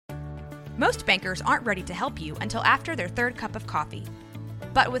Most bankers aren't ready to help you until after their third cup of coffee.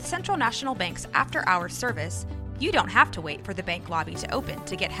 But with Central National Bank's after-hours service, you don't have to wait for the bank lobby to open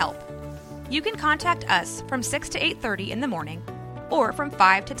to get help. You can contact us from 6 to 8:30 in the morning or from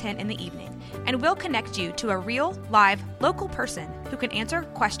 5 to 10 in the evening, and we'll connect you to a real, live, local person who can answer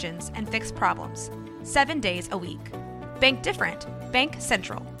questions and fix problems 7 days a week. Bank different. Bank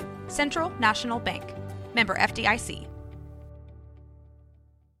Central. Central National Bank. Member FDIC.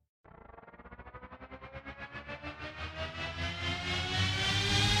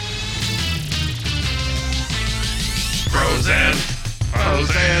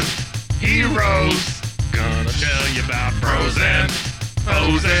 Pros and heroes. Gonna tell you about pros and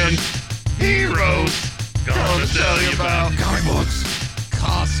heroes. Gonna tell you about comic books,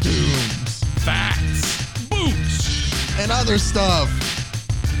 costumes, facts, boots, and other stuff.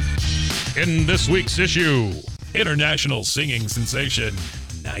 In this week's issue, international singing sensation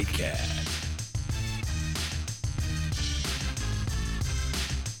Nightcat.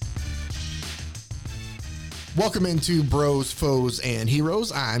 Welcome into Bros, Foes, and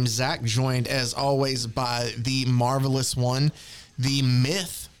Heroes. I'm Zach, joined as always by the marvelous one, the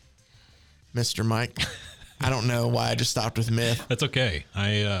myth, Mr. Mike. I don't know why I just stopped with myth. That's okay.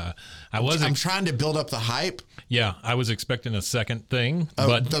 I'm trying to build up the hype. Yeah, I was expecting a second thing,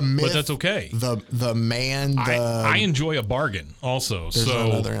 but that's okay. The man. I enjoy a bargain also. There's so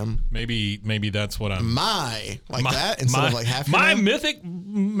another M. Maybe that's what I'm. That instead of like half. My mythic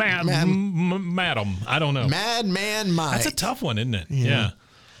madam. I don't know. Madman Mike. That's a tough one, isn't it? Yeah.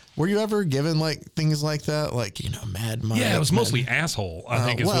 Were you ever given like things like that? Like, Mad Mike? Yeah, it was mostly asshole, I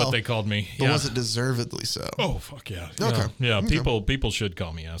think is what they called me. But was it deservedly so? Oh, fuck yeah. Okay. Yeah, people should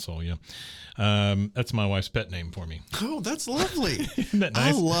call me asshole, yeah. That's my wife's pet name for me. Oh, that's lovely. Isn't that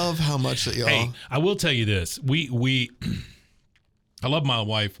nice? I love how much that y'all... Hey, I will tell you this. I love my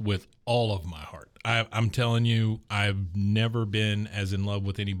wife with all of my heart. I'm telling you, I've never been as in love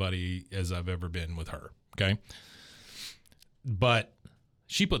with anybody as I've ever been with her, okay? But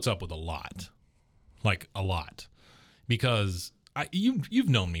she puts up with a lot, like a lot, because you've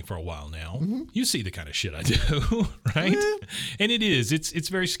known me for a while now. Mm-hmm. You see the kind of shit I do, right? And it's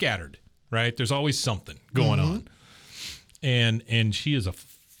very scattered, right? There's always something going on, and she is a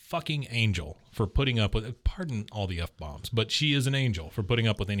fucking angel for putting up with. Pardon all the F-bombs, but she is an angel for putting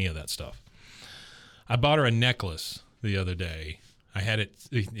up with any of that stuff. I bought her a necklace the other day. I had it.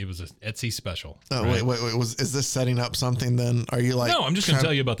 It was an Etsy special. Oh, right? wait. Is this setting up something then? Are you like... No, I'm just going to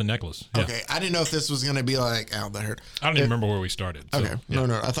tell you about the necklace. Yeah. Okay. I didn't know if this was going to be like... Oh, that hurt. I don't even remember where we started. So, okay. Yeah.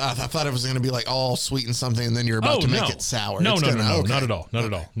 No. I thought it was going to be like all sweet and something and then you're about to make it sour. No. Okay. Not at all. Not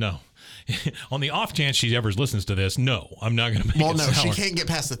at all. No. On the off chance she ever listens to this, no, I'm not going to make it sour. Well, no, she can't get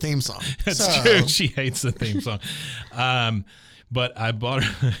past the theme song. That's true. She hates the theme song. But I bought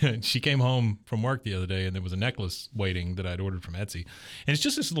her, she came home from work the other day and there was a necklace waiting that I'd ordered from Etsy. And it's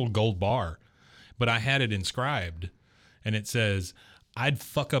just this little gold bar, but I had it inscribed and it says, "I'd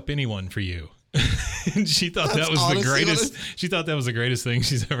fuck up anyone for you." And she thought that was the greatest. She thought that was the greatest thing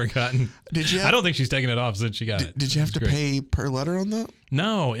she's ever gotten. I don't think she's taken it off since she got it. Did you have to pay per letter on that?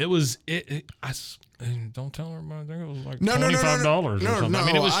 No, it was, don't tell her about it. I think it was like $25 or something. I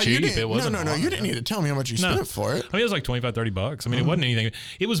mean, it was cheap. It wasn't. No. You didn't need to tell me how much you spent for it. I mean, it was like $25-$30. I mean, it wasn't anything.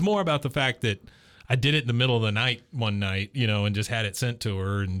 It was more about the fact that I did it in the middle of the night one night, and just had it sent to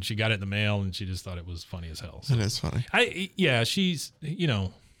her, and she got it in the mail, and she just thought it was funny as hell. So it is funny. She's,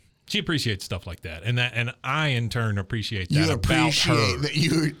 she appreciates stuff like that, and I in turn appreciate that about her.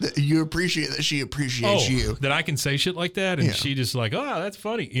 You appreciate that she appreciates you. That I can say shit like that, and she just like, oh, that's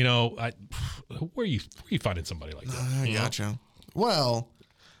funny. Where are you finding somebody like that? I gotcha. Well,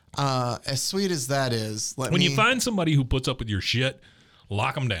 as sweet as that is, you find somebody who puts up with your shit,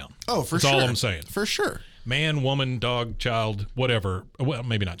 lock them down. Oh, for that's sure. That's all I'm saying. For sure. Man, woman, dog, child, whatever. Well,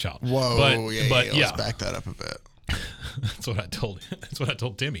 maybe not child. Whoa, but let's back that up a bit. That's what I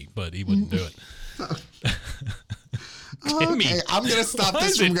told Timmy, but he wouldn't do it. Timmy. Okay, I'm gonna stop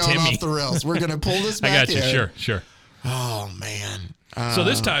this from going off the rails. We're gonna pull this back. I got you. Sure. Oh man. So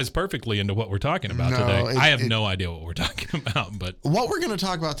this ties perfectly into what we're talking about today. I have no idea what we're talking about, but what we're going to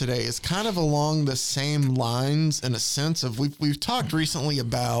talk about today is kind of along the same lines in a sense of we've talked recently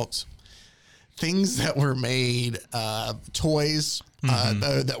about things that were made, toys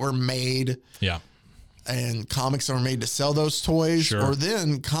that were made. Yeah. And comics that were made to sell those toys, or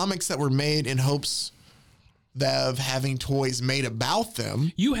then comics that were made in hopes of having toys made about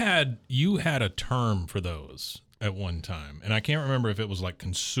them. You had a term for those at one time, and I can't remember if it was like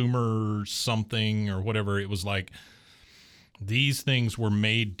consumer something or whatever. It was like these things were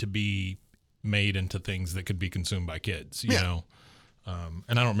made to be made into things that could be consumed by kids. You know, And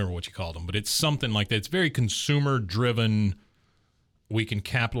I don't remember what you called them, but it's something like that. It's very consumer driven. We can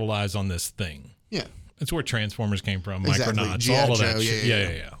capitalize on this thing. Yeah. That's where Transformers came from. Exactly. Micronauts, G.I. all of Joe, that shit.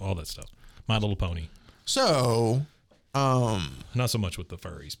 Yeah. All that stuff. My Little Pony. So, not so much with the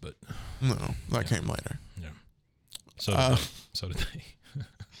furries, but no, that came later. Yeah. So did they.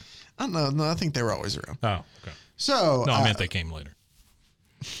 I don't know. No, I think they were always around. Oh, okay. So, no, I meant they came later.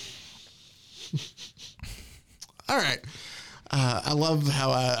 All right. I love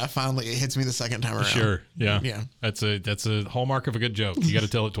how I finally it hits me the second time around. Sure. Yeah. Yeah. That's a hallmark of a good joke. You got to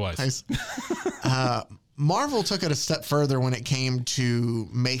tell it twice. Nice. Marvel took it a step further when it came to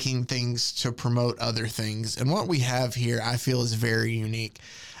making things to promote other things. And what we have here, I feel, is very unique.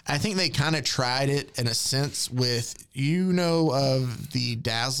 I think they kind of tried it in a sense with, of the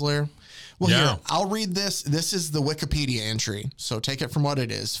Dazzler. Well, Yeah. here, I'll read this. This is the Wikipedia entry. So take it from what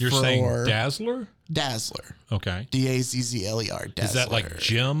it is. You're saying Dazzler? Dazzler. Okay. Dazzler. Dazzler. Is that like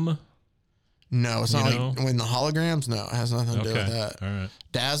Jim? No, it's not like when the holograms. No, it has nothing to do with that. All right.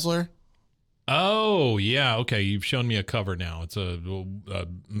 Dazzler. Oh, yeah. Okay. You've shown me a cover now. It's a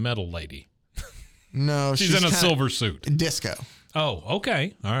metal lady. No, she's in a silver suit. Disco. Oh,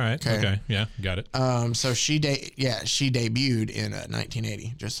 okay. All right. Okay. Yeah, got it. So she debuted in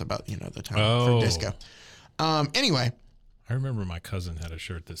 1980, just about the time for disco. Anyway, I remember my cousin had a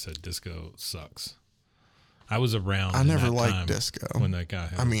shirt that said "Disco sucks." I was around. I never liked disco when that guy.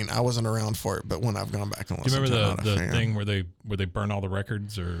 I wasn't around for it, but when I've gone back and listened, do you remember the thing where they burn all the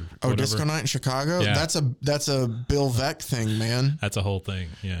records or whatever? Disco Night in Chicago? Yeah. That's a Bill Veeck thing, man. That's a whole thing.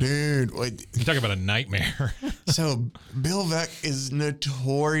 Yeah, dude. You talk about a nightmare. So Bill Veeck is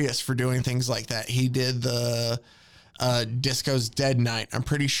notorious for doing things like that. He did the Disco's Dead Night. I'm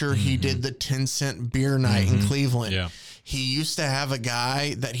pretty sure he did the 10-cent beer night in Cleveland. Yeah. He used to have a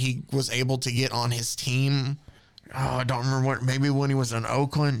guy that he was able to get on his team. Oh, I don't remember maybe when he was in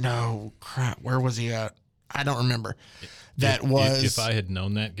Oakland. No, crap. Where was he at? I don't remember. If I had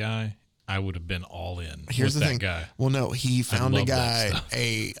known that guy, I would have been all in. Here's with the that thing. Guy. Well, no, he found a guy,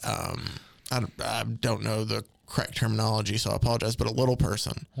 I don't know the correct terminology, so I apologize, but a little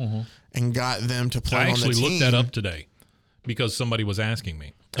person, and got them to play on the team. I actually looked that up today because somebody was asking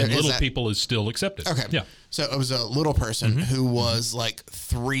me. And little people is still accepted. Okay. Yeah. So it was a little person who was like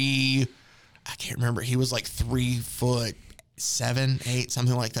I can't remember. He was like 3'7", 8",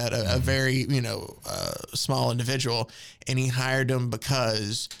 something like that. A very, small individual. And he hired him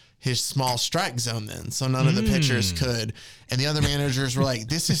because his small strike zone then. So none of the pitchers could. And the other managers were like,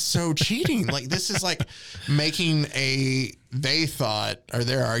 this is so cheating. Like, this is like making they thought, or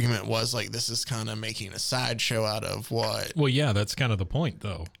their argument was like, this is kind of making a sideshow out of what. Well, yeah, that's kind of the point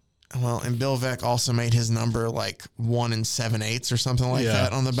though. Well, and Bill Veeck also made his number like 1 7/8 or something like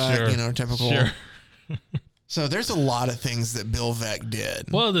that on the back, typical. Sure. So there's a lot of things that Bill Veeck did.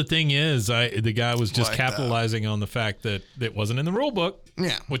 Well, the thing is, the guy was just capitalizing on the fact that it wasn't in the rule book.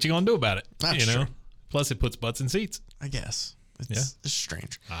 Yeah. What you gonna do about it? That's true. Plus, it puts butts in seats. I guess. It's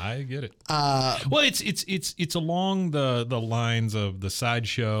strange. I get it. Well, it's along the lines of the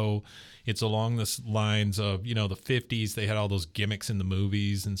sideshow. It's along the lines of, the 50s. They had all those gimmicks in the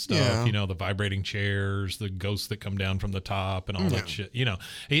movies and stuff, Yeah. The vibrating chairs, the ghosts that come down from the top and all that shit.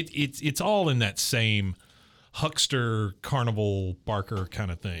 It's all in that same huckster, carnival, barker kind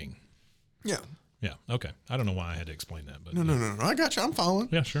of thing. Yeah. Yeah. Okay. I don't know why I had to explain that, but No. I got you. I'm following.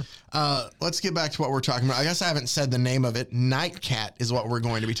 Yeah, sure. Let's get back to what we're talking about. I guess I haven't said the name of it. Nightcat is what we're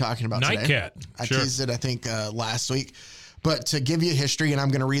going to be talking about today. Nightcat. I Sure. teased it, I think, last week. But to give you history, and I'm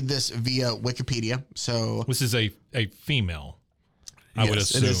going to read this via Wikipedia. So this is a female. I would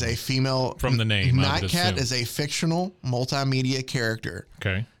assume it is a female. From the name, Nightcat is a fictional multimedia character.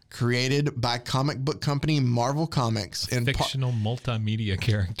 Okay. Created by comic book company Marvel Comics. Fictional multimedia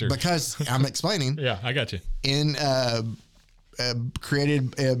character. Because I'm explaining. Yeah, I got you.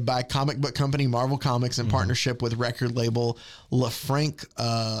 Created by comic book company Marvel Comics in partnership with record label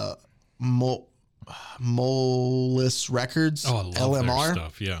LeFrak-Moelis Records. Oh, I love LMR their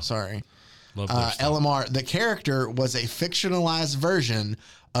stuff. Yeah. Sorry. Love their stuff. LMR. The character was a fictionalized version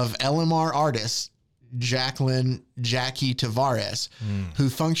of LMR artist Jacqueline Jackie Tavares, who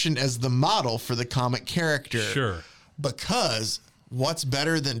functioned as the model for the comic character. Sure. Because what's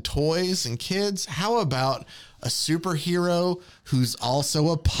better than toys and kids? How about a superhero who's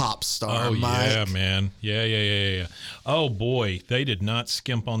also a pop star, Oh, Mike? yeah, man. Yeah. Oh, boy. They did not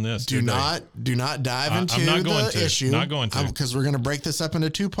skimp on this. Do not dive into the issue. Not going to. Because we're going to break this up into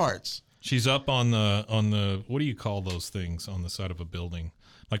two parts. She's up on the what do you call those things on the side of a building?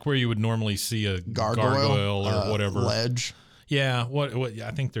 Like where you would normally see a gargoyle or whatever. Ledge. Yeah, what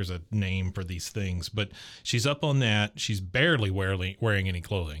I think there's a name for these things, but she's up on that. She's barely wearing any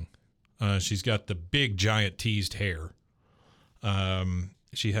clothing. She's got the big giant teased hair.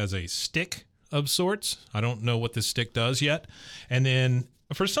 She has a stick of sorts. I don't know what this stick does yet. And then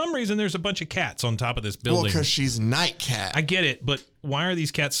for some reason, there's a bunch of cats on top of this building. Well, because she's Nightcat. I get it, but why are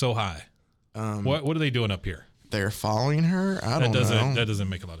these cats so high? What are they doing up here? They're following her. I don't know. That doesn't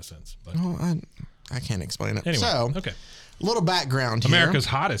make a lot of sense. But. Well, I can't explain it. Anyway, so, okay. A little background here. America's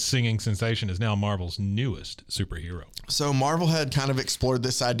hottest singing sensation is now Marvel's newest superhero. So Marvel had kind of explored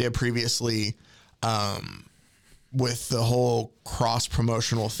this idea previously with the whole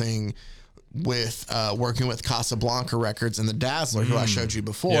cross-promotional thing with working with Casablanca Records and the Dazzler, who I showed you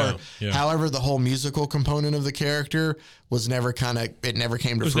before. Yeah. However, the whole musical component of the character was never came to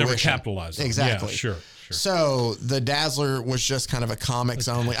fruition. Never capitalized on. Exactly. Yeah, sure. So the Dazzler was just kind of a comics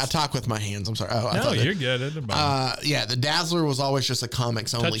only. I talk with my hands. I'm sorry. No, you're good. The Dazzler was always just a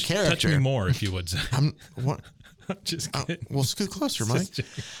comics only character. Touch me more, if you would say. What? Just kidding. Well, scoot closer, Mike.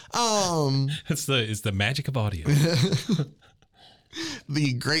 It's the magic of audio.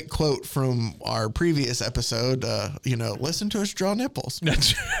 The great quote from our previous episode, listen to us draw nipples.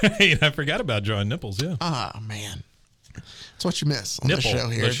 That's right. I forgot about drawing nipples, yeah. Man. That's what you miss on the show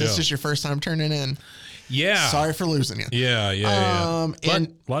here. This is your first time turning in. Yeah. Sorry for losing you. Yeah. But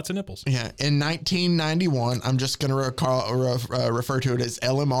lots of nipples. Yeah. In 1991, I'm just going to refer to it as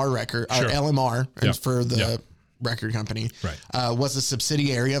LMR record, or LMR for the record company. Right. Was a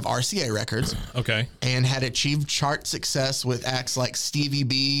subsidiary of RCA Records. Okay. And had achieved chart success with acts like Stevie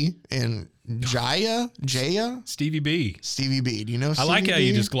B and Jaya. Stevie B. Do you know Stevie I like how B?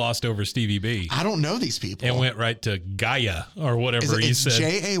 you just glossed over Stevie B. I don't know these people. And went right to Gaia or whatever you said.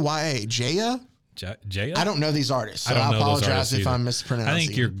 Jaya. Jaya? Jaya? I don't know these artists, so I don't know apologize if I'm mispronouncing. I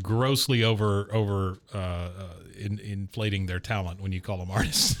think you're grossly inflating their talent when you call them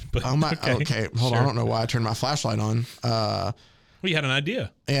artists. But okay. Hold on. I don't know why I turned my flashlight on. Well, you had an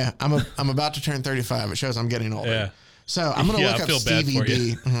idea. Yeah, I'm about to turn 35. It shows I'm getting older. Yeah. So I'm going to look up Stevie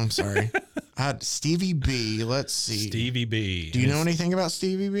B. I'm sorry. Stevie B. Let's see. Stevie B. Do you know anything about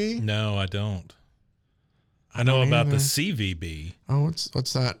Stevie B? No, I don't. I know about the CVB. Oh,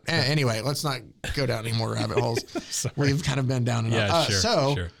 what's that? Anyway, let's not go down any more rabbit holes. We've kind of been down enough.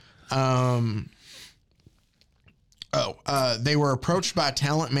 Sure. They were approached by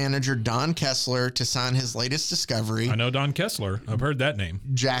talent manager Don Kessler to sign his latest discovery. I know Don Kessler. I've heard that name.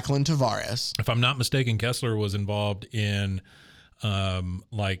 Jacqueline Tavares. If I'm not mistaken, Kessler was involved in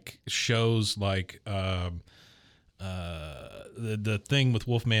shows like the thing with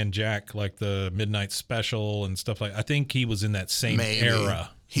Wolfman Jack, like the Midnight Special and stuff like. I think he was in that same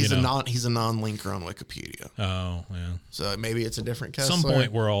era. He's a non-linker on Wikipedia. Oh, yeah. So maybe it's a different Kessler. At some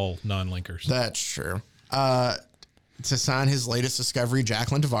point, we're all non-linkers. That's true. To sign his latest discovery,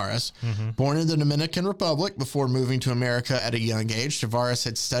 Jacqueline Tavares. Born in the Dominican Republic before moving to America at a young age, Tavares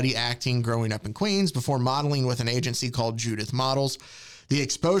had studied acting growing up in Queens before modeling with an agency called Judith Models. The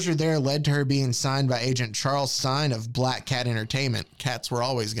exposure there led to her being signed by agent Charles Stein of Black Cat Entertainment. Cats were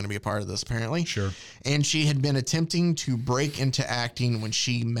always going to be a part of this, apparently. Sure. And she had been attempting to break into acting when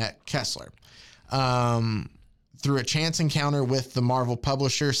she met Kessler. Through a chance encounter with the Marvel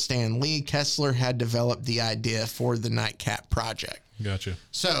publisher Stan Lee, Kessler had developed the idea for the Nightcat project. Gotcha.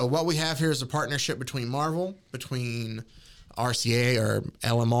 So what we have here is a partnership between Marvel, between RCA or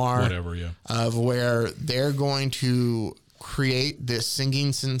LMR. Whatever, yeah. Of where they're going to create this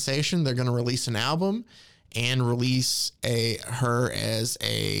singing sensation. They're going to release an album and release her as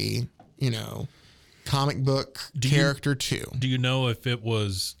a, comic book character too. Do you know if it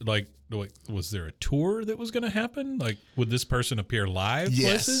was like, was there a tour that was going to happen? Like, would this person appear live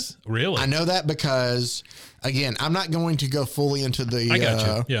places? Really? I know that because, again, I'm not going to go fully into the... I got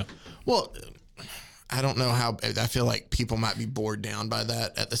you, yeah. Well, I don't know how... I feel like people might be bored down by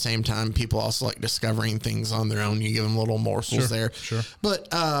that. At the same time, people also like discovering things on their own. You give them little morsels there. Sure. But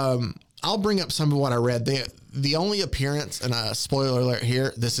I'll bring up some of what I read. The only appearance, and a spoiler alert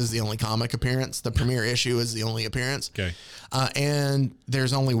here, this is the only comic appearance. The premiere issue is the only appearance. Okay. And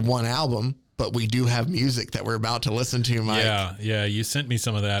there's only one album, but we do have music that we're about to listen to, Mike. Yeah. You sent me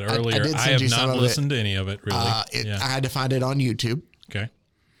some of that earlier. I have not listened to any of it, really. I had to find it on YouTube. Okay.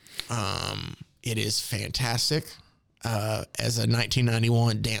 It is fantastic, as a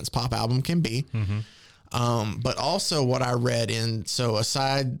 1991 dance pop album can be. But also what I read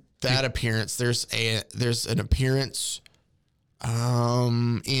aside that appearance, there's an appearance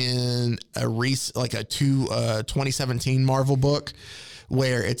in a 2017 Marvel book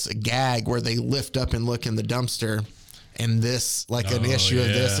where it's a gag where they lift up and look in the dumpster, and this an issue of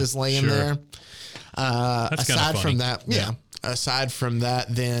this is laying there. That's aside from that, aside from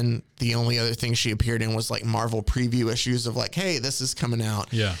that, then the only other thing she appeared in was like Marvel preview issues of like, hey, this is coming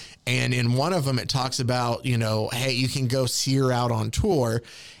out. Yeah. And in one of them, it talks about, you know, hey, you can go see her out on tour,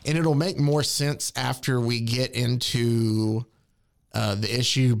 and it'll make more sense after we get into the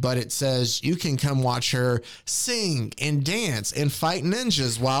issue. But it says you can come watch her sing and dance and fight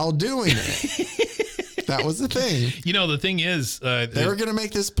ninjas while doing it. That was the thing. You know, the thing is, they were going to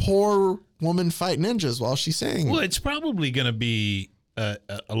make this poor woman fight ninjas while she sang. Well, it's probably going to be a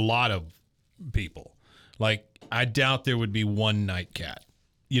lot of people. Like, I doubt there would be one Nightcat.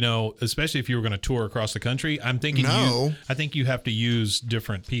 You know, especially if you were going to tour across the country, I'm thinking I think you have to use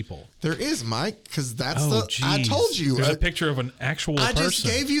different people. There is, Mike, because that's Geez. I told you. There's a picture of an actual person. I just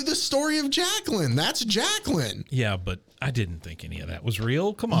gave you the story of Jacqueline. That's Jacqueline. Yeah, but I didn't think any of that was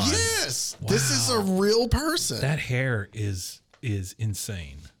real. Come on. Yes. Wow. This is a real person. That hair is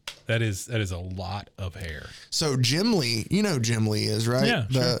insane. That is a lot of hair. So Jim Lee, you know Jim Lee is, right? Yeah,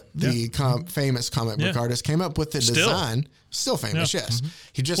 the famous comic book artist came up with the design. Still famous, yes. Mm-hmm.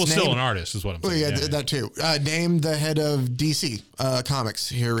 He just named, still an artist is what I'm saying. Yeah, that too. Named the head of DC Comics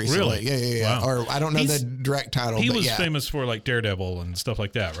here recently. Really? Yeah. Wow. Or I don't know the direct title. He but was yeah. famous for like Daredevil and stuff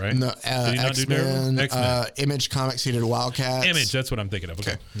like that, right? No, Did he not do Daredevil? X-Men, Image Comics. He did Wildcats. Image, that's what I'm thinking of.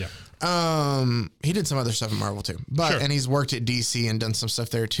 Okay. Yeah. He did some other stuff in Marvel too, but and he's worked at DC and done some stuff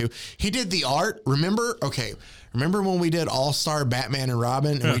there too. He did the art. Remember when we did All-Star Batman and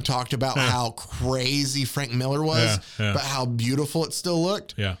Robin and we talked about how crazy Frank Miller was, but how beautiful it still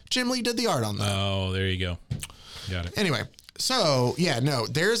looked? Yeah. Jim Lee did the art on that. Oh, there you go. Got it. Anyway, so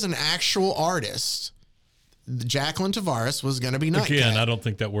there's an actual artist. Jacqueline Tavares was going to be Nightcat. Again, I don't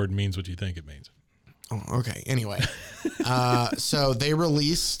think that word means what you think it means. Oh, okay. Anyway, so they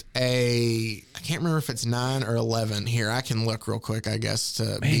released I can't remember if it's 9 or 11 here. I can look real quick, I guess,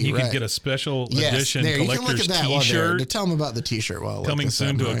 to you could get a special edition collector's T-shirt. Tell them about the T-shirt. Coming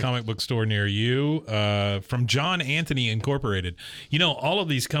soon to a comic book store near you from John Anthony Incorporated. You know, all of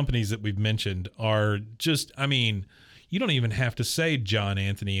these companies that we've mentioned are just, I mean, you don't even have to say John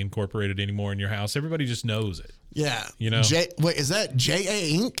Anthony Incorporated anymore in your house. Everybody just knows it. Yeah. You know? Wait, is that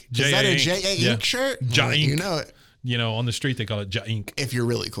J.A. Inc.? Is that a J.A. Inc. shirt? Ja Inc. You know it. You know, on the street they call it Ja Inc. If you're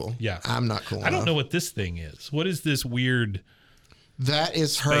really cool. Yeah. I'm not cool. I don't know what this thing is. What is this weird That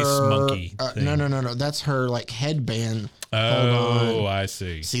is space her monkey thing? No. That's her like headband. Oh, I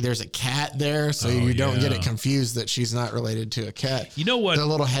see. See, there's a cat there, so you don't get it confused that she's not related to a cat. You know what? The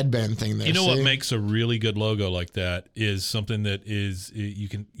little headband thing there. You know what makes a really good logo like that is something that is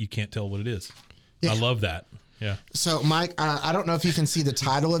you can't tell what it is. Yeah. I love that. Yeah. So, Mike, I don't know if you can see the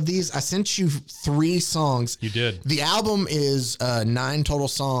title of these. I sent you 3 songs. You did. The album is 9 total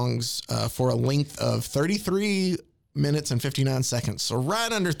songs for a length of 33 minutes and 59 seconds. So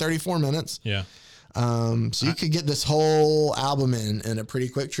right under 34 minutes. Yeah. So you could get this whole album in a pretty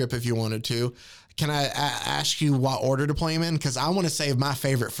quick trip if you wanted to. Can I ask you what order to play them in? Because I want to save my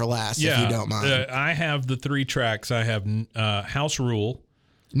favorite for last, if you don't mind. I have the 3 tracks. I have House Rule.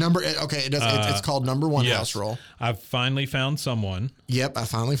 It's called Number 1 House Rule. I've finally found someone. Yep, I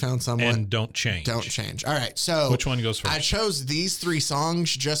finally found someone. And Don't Change. Don't Change. All right, so which one goes first? I chose these 3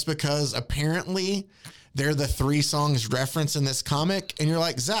 songs just because apparently they're the 3 songs referenced in this comic. And you're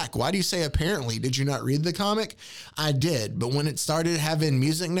like, Zach, why do you say apparently? Did you not read the comic? I did, but when it started having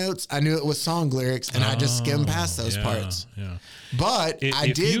music notes, I knew it was song lyrics, and I just skimmed past those parts. Yeah. But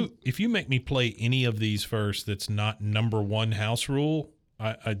if you make me play any of these first that's not Number 1 House Rule,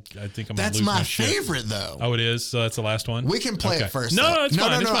 I think I'm that's lose my shit. favorite though. Oh, it is. So that's the last one. We can play it first. No, it's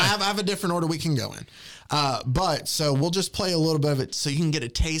fine. I have a different order we can go in. But so we'll just play a little bit of it so you can get a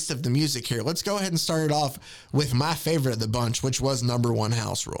taste of the music here. Let's go ahead and start it off with my favorite of the bunch, which was Number 1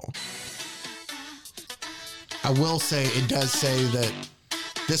 House Rule. I will say it does say that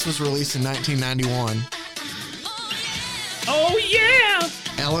this was released in 1991. Oh yeah.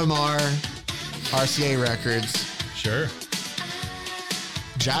 LMR, RCA Records. Sure.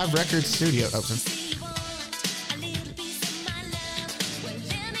 Jive Records Studio. Oh,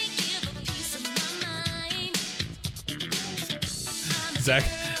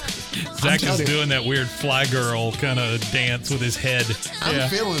 Zach is doing that weird fly girl kind of dance with his head. I'm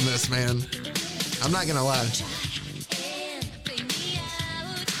feeling this, man. I'm not gonna lie.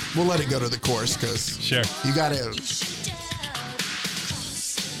 We'll let it go to the chorus because you got it.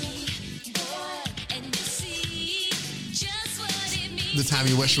 The time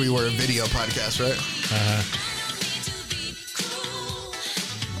you wish we were a video podcast, right? Uh-huh.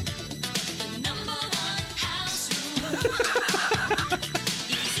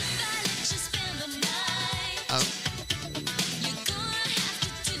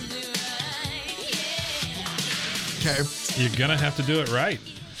 Okay. You're going to have to do it right.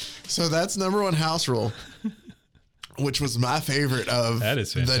 So that's number one house rule, which was my favorite of That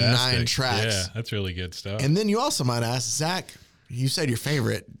is the fantastic. 9 tracks. Yeah, that's really good stuff. And then you also might ask, Zach, you said your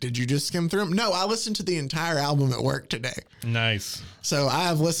favorite. Did you just skim through them? No, I listened to the entire album at work today. Nice. So I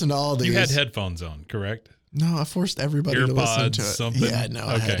have listened to all these. You had headphones on, correct? No, I forced everybody to listen Earpods, to it. something? Yeah, no,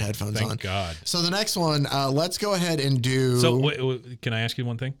 I had headphones on. Thank God. So the next one, let's go ahead and do. So wait, can I ask you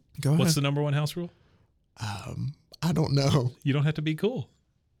one thing? Go ahead. What's the number one house rule? I don't know. You don't have to be cool.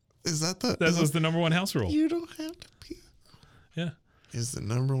 Is that the? That was the number one house rule. You don't have to be. Yeah. Is the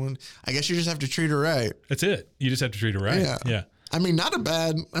number one? I guess you just have to treat her right. That's it. You just have to treat her right. Yeah. Yeah. I mean, not a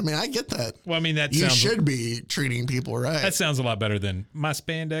bad. I mean, I get that. Well, I mean, that You sounds. should be treating people right. That sounds a lot better than my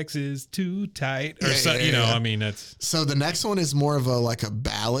spandex is too tight or Yeah, something. yeah, You know, yeah. I mean, that's. So the next one is more of a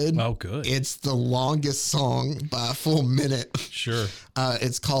ballad. Oh, good. It's the longest song by a full minute. Sure.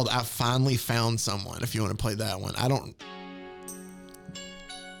 It's called "I Finally Found Someone." If you want to play that one, I don't.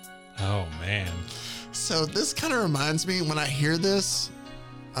 Oh man. So this kind of reminds me when I hear this,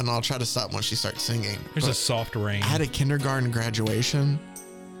 and I'll try to stop when she starts singing. There's but a soft rain. I had a kindergarten graduation,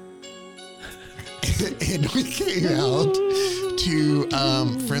 and we came out to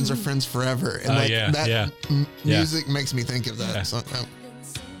 "Friends Are Friends Forever," and music makes me think of that. Yeah. So,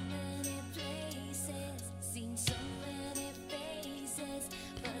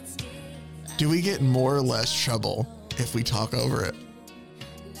 do we get more or less trouble if we talk over it?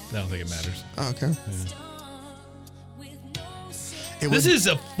 I don't think it matters. Oh, okay. This is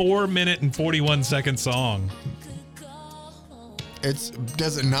a 4-minute and 41-second song.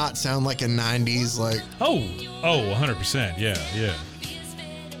 Does it not sound like a 90s Oh, 100%. Yeah.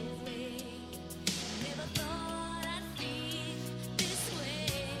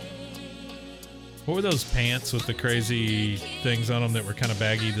 What were those pants with the crazy things on them that were kind of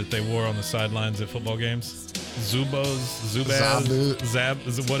baggy that they wore on the sidelines at football games? Zubaz, Zabu. Zab,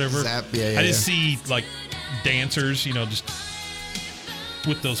 whatever. Zap, yeah, I just see like dancers, just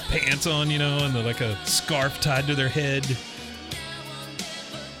with those pants on, and like a scarf tied to their head.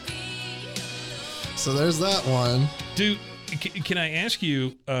 So there's that one. Dude, can I ask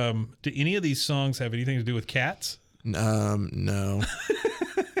you, do any of these songs have anything to do with cats? No.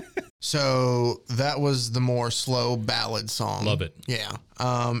 So that was the more slow ballad song. Love it. Yeah.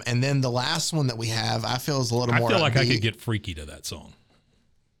 And then the last one that we have, I feel is a little more. I feel like I upbeat. could get freaky to that song.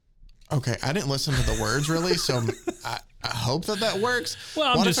 Okay, I didn't listen to the words really, so I hope that works. Well,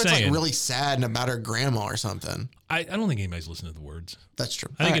 I'm what just if it's saying. like really sad and about her grandma or something? I don't think anybody's listening to the words. That's true.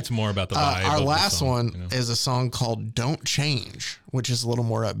 I think All it's more about the vibe. Our of the last song, one is a song called "Don't Change," which is a little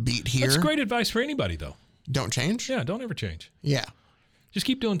more upbeat here. That's great advice for anybody, though. Don't change. Yeah, don't ever change. Yeah. Just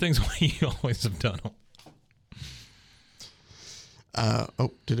keep doing things the way you always have done them.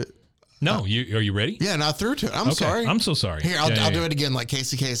 Did it? No, are you ready? Yeah, not through to it. I'm Okay, sorry. I'm so sorry. Here, I'll Yeah, do yeah. it again like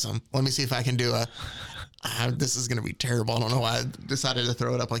Casey Kasem. Let me see if I can do this is going to be terrible. I don't know why I decided to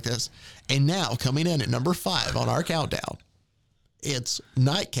throw it up like this. And now, coming in at number 5 on our countdown, it's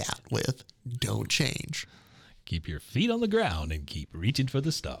Nightcat with "Don't Change." Keep your feet on the ground and keep reaching for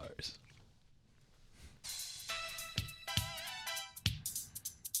the stars.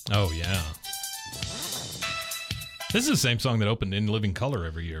 Oh, yeah. This is the same song that opened In Living Color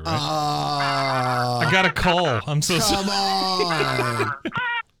every year, right? I got a call. I'm so sorry. Come on.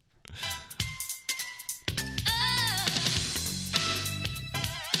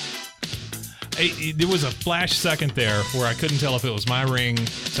 There was a flash second there where I couldn't tell if it was my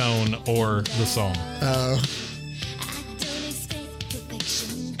ringtone or the song.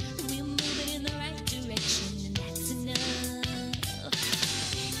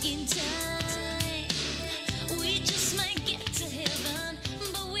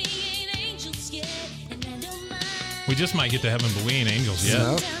 We just might get to heaven, but we ain't angels yet.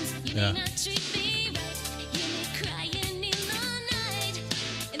 Nope. Yeah.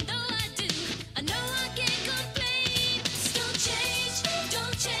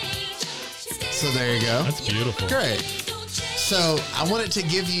 So there you go. That's beautiful. Great. So I wanted to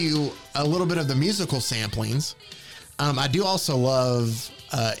give you a little bit of the musical samplings. I do also love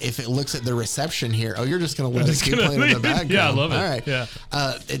if it looks at the reception here. Oh, you're just going to let us keep playing in the background. Yeah, I love it. All right. Yeah.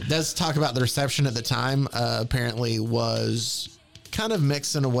 It does talk about the reception at the time. Apparently was kind of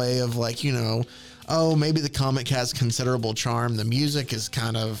mixed in a way of like, oh, maybe the comic has considerable charm. The music is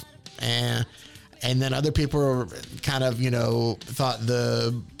kind of eh. And then other people were kind of, thought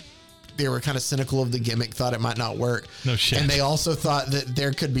they were kind of cynical of the gimmick, thought it might not work. No shit. And they also thought that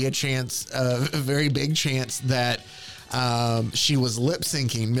there could be a chance, a very big chance that She was lip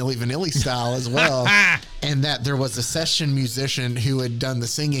syncing Milli Vanilli style as well, and that there was a session musician who had done the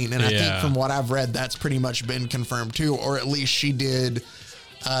singing. And I think from what I've read, that's pretty much been confirmed too, or at least she did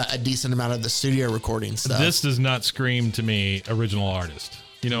a decent amount of the studio recording stuff. This does not scream to me original artist.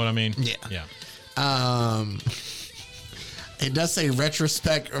 You know what I mean? Yeah. It does say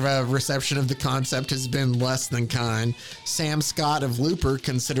reception of the concept has been less than kind. Sam Scott of Looper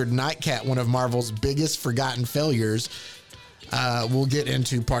considered Nightcat one of Marvel's biggest forgotten failures. We'll get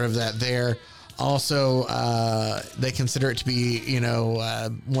into part of that there. Also, they consider it to be,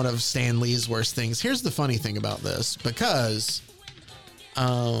 one of Stan Lee's worst things. Here's the funny thing about this, because,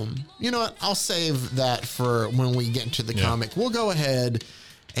 you know what? I'll save that for when we get into the comic. We'll go ahead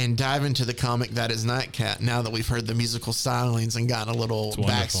and dive into the comic that is Nightcat now that we've heard the musical stylings and gotten a little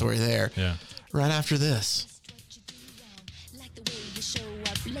backstory there. Yeah. Right after this.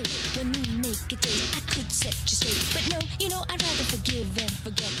 When we make a date, I could set you straight. But no, I'd rather forgive and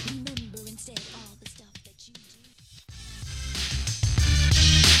forget. Remember instead all the stuff that you do.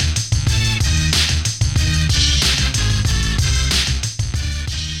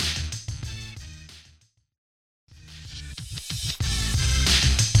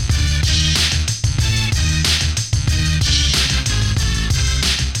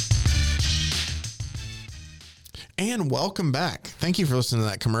 And welcome back. Thank you for listening to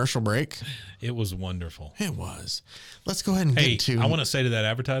that commercial break. It was wonderful. It was. Let's go ahead and get to... I want to say to that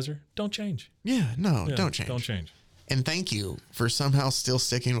advertiser, don't change. Yeah, no, don't change. Don't change. And thank you for somehow still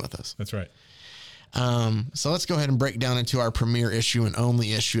sticking with us. That's right. So let's go ahead and break down into our premiere issue and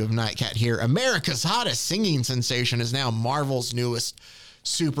only issue of Nightcat here. America's hottest singing sensation is now Marvel's newest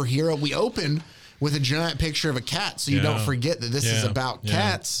superhero. We open with a giant picture of a cat, so you don't forget that this is about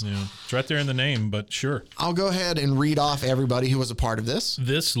cats. Yeah. It's right there in the name, but sure. I'll go ahead and read off everybody who was a part of this.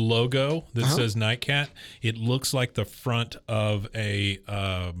 This logo that says Nightcat, it looks like the front of an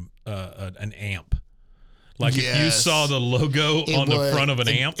amp. Like if you saw the logo on the front of an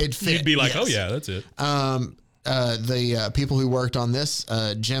amp, you'd be like, oh yeah, that's it. The people who worked on this,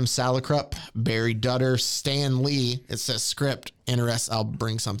 Jim Salicrup, Barry Dutter, Stan Lee, it says script, interest, I'll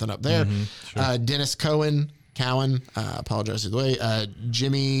bring something up there. Sure. Dennis Cowan, apologize for the way,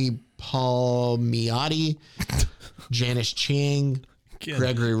 Jimmy Palmiotti, Janice Ching,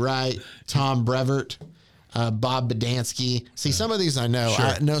 Gregory Wright, Tom Brevert, Bob Badansky. See, some of these I know. Sure.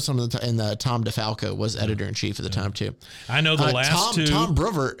 I know some of the, and Tom DeFalco was editor-in-chief at the time, too. I know the last two. Tom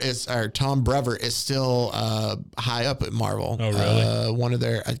Brevert is still high up at Marvel. Oh, really? One of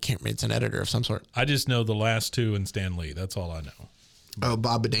their, I can't remember, it's an editor of some sort. I just know the last two and Stan Lee. That's all I know. Oh,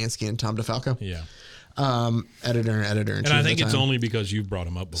 Bob Badansky and Tom DeFalco? Yeah. Editor-in-chief. And I think it's only because you've brought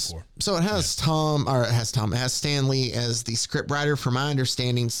him up before. So it has it has Stan Lee as the script writer. From my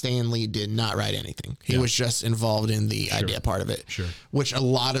understanding, Stan Lee did not write anything. He was just involved in the idea part of it. Sure. Which a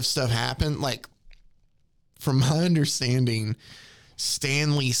lot of stuff happened. Like, from my understanding,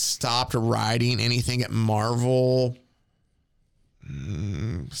 Stan Lee stopped writing anything at Marvel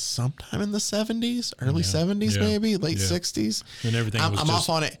sometime in the 70s, early 70s, maybe late 60s. And everything I'm off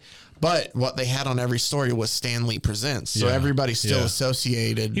on it. But what they had on every story was Stan Lee Presents. So everybody still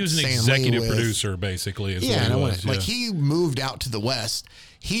associated. He was an Stan executive Lee with, producer, basically. Is yeah, what he was. Like he moved out to the West.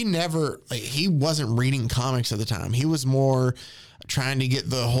 He never, he wasn't reading comics at the time. He was more trying to get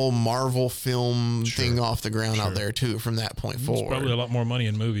the whole Marvel film thing off the ground out there too. From that point forward, there's probably a lot more money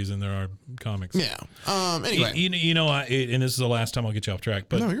in movies than there are comics. Yeah. Anyway, and this is the last time I'll get you off track.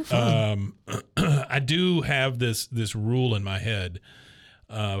 But no, you're fine. I do have this rule in my head.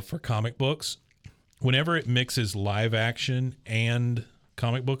 For comic books, whenever it mixes live action and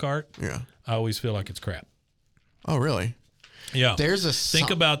comic book art, I always feel like it's crap. Oh, really? Yeah. There's a think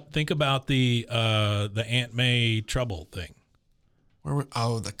about the Aunt May Trouble thing.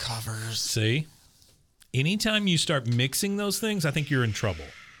 The covers. See, anytime you start mixing those things, I think you're in trouble.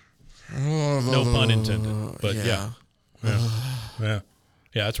 No pun intended. But yeah,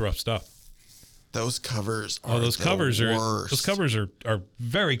 it's rough stuff. Those covers are those covers worst. Those covers are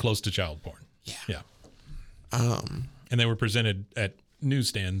very close to child porn. Yeah. And they were presented at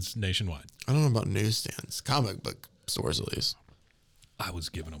newsstands nationwide. I don't know about newsstands, comic book stores at least. I was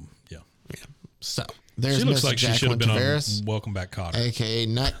giving them, yeah. So there's she looks Miss like Jacqueline she should have been Tavares, on Welcome Back, Kotter, aka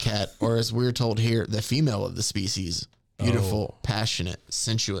Nightcat, or as we're told here, the female of the species. Beautiful, passionate,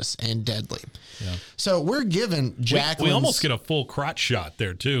 sensuous, and deadly. Yeah. So we're given Jacqueline. We almost get a full crotch shot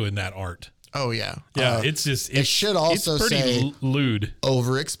there too in that art. Oh yeah, yeah. It should also say lewd,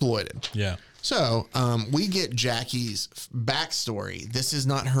 overexploited. Yeah. So we get Jackie's backstory. This is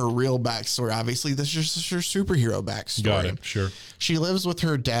not her real backstory. Obviously, this is just her superhero backstory. Got it. Sure. She lives with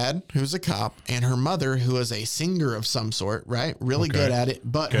her dad, who's a cop, and her mother, who is a singer of some sort, right? Really good at it.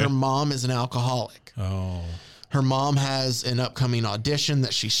 But her mom is an alcoholic. Oh. Her mom has an upcoming audition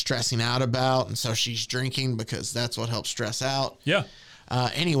that she's stressing out about. And so she's drinking because that's what helps stress out. Yeah.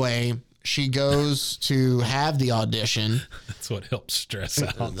 Anyway, she goes to have the audition. That's what helps stress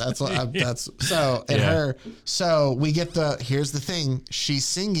out. So we get here's the thing. She's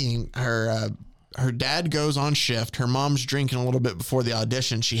singing her dad goes on shift. Her mom's drinking a little bit before the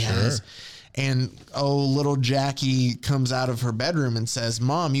audition she has. And little Jackie comes out of her bedroom and says,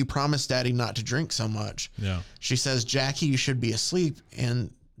 "Mom, you promised Daddy not to drink so much." Yeah. She says, "Jackie, you should be asleep."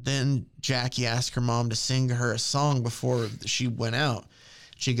 And then Jackie asked her mom to sing her a song before she went out.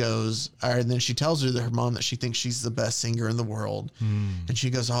 She goes, and then she tells her mom that she thinks she's the best singer in the world. And she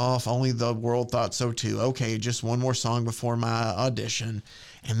goes, "Oh, if only the world thought so too. Okay, just one more song before my audition."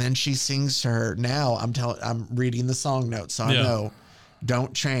 And then she sings to her. Now I'm reading the song notes, so I know.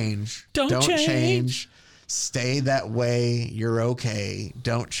 Don't change. Don't change. Stay that way. You're okay.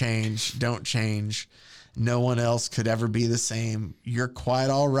 Don't change. Don't change. No one else could ever be the same. You're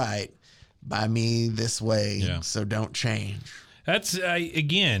quite all right by me this way. Yeah. So don't change. That's,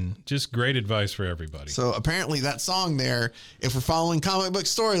 again, just great advice for everybody. So apparently that song there, if we're following comic book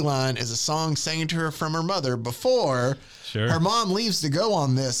storyline, is a song sang to her from her mother before her mom leaves to go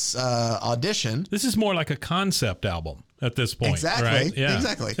on this audition. This is more like a concept album at this point. Exactly. Right? Yeah.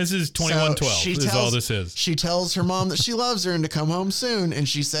 Exactly. This is 2112 is all this is. She tells her mom that she loves her and to come home soon. And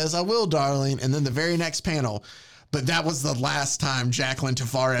she says, "I will, darling." And then the very next panel, but that was the last time Jacqueline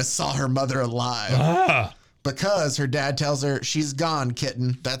Tavares saw her mother alive. Because her dad tells her, "She's gone,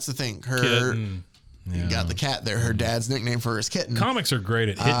 kitten." That's the thing. Kitten. You got the cat there. Her dad's nickname for her is Kitten. Comics are great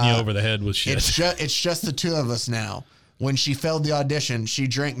at hitting you over the head with shit. It's just the two of us now. When she failed the audition, she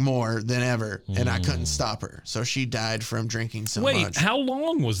drank more than ever, and I couldn't stop her. So she died from drinking so much. Wait, how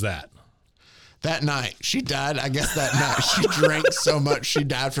long was that? That night. She died, I guess that night. She drank so much, she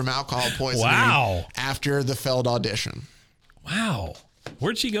died from alcohol poisoning. Wow. After the failed audition. Wow.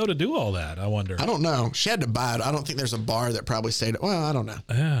 Where'd she go to do all that, I wonder? I don't know. She had to buy it. I don't think there's a bar that probably stayed. Well, I don't know.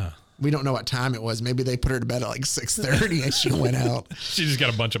 Yeah. We don't know what time it was. Maybe they put her to bed at like 6:30 and she went out. She just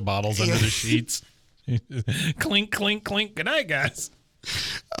got a bunch of bottles under the sheets. Clink, clink, clink. Good night, guys.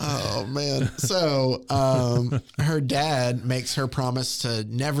 Oh, man. So her dad makes her promise to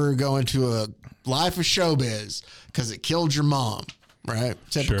never go into a life of showbiz because it killed your mom, right?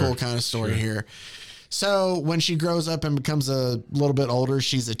 Typical kind of story here. So when she grows up and becomes a little bit older,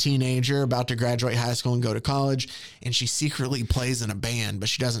 she's a teenager about to graduate high school and go to college, and she secretly plays in a band, but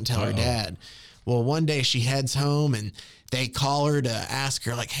she doesn't tell her dad. Well, one day she heads home and they call her to ask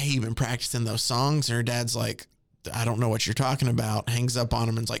her, like, "Hey, you've been practicing those songs?" And her dad's like, "I don't know what you're talking about." Hangs up on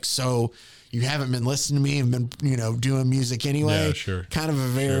him and's like, "So you haven't been listening to me and been, doing music anyway?" Yeah, sure. Kind of a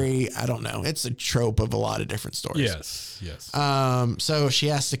very, I don't know. It's a trope of a lot of different stories. Yes. So she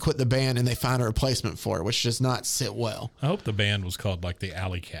has to quit the band and they find a replacement for her, which does not sit well. I hope the band was called like the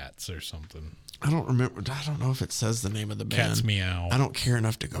Alley Cats or something. I don't remember. I don't know if it says the name of the band. Cats Meow. I don't care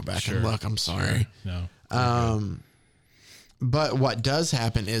enough to go back and look. I'm sorry. No. But what does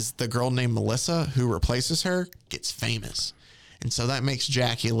happen is the girl named Melissa who replaces her gets famous. And so that makes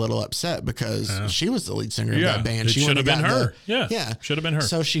Jackie a little upset because she was the lead singer of that band. It She should have been her. Yeah. Should have been her.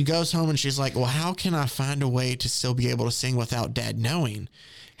 So she goes home and she's like, "Well, how can I find a way to still be able to sing without Dad knowing?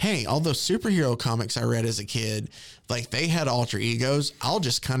 Hey, all those superhero comics I read as a kid, like they had alter egos. I'll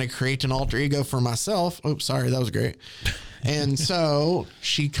just kind of create an alter ego for myself." Oops, sorry, that was great. And so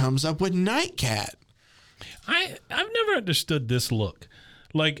she comes up with Nightcat. I've never understood this look.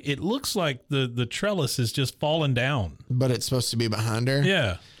 Like, it looks like the trellis is just falling down. But it's supposed to be behind her?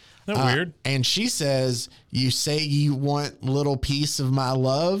 Yeah. Isn't that weird? And she says, "You say you want little piece of my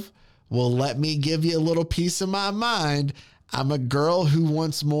love? Well, let me give you a little piece of my mind. I'm a girl who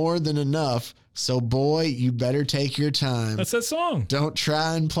wants more than enough. So, boy, you better take your time. That's that song. Don't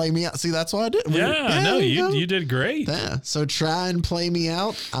try and play me out." See, that's what I did. You did great. Yeah. So try and play me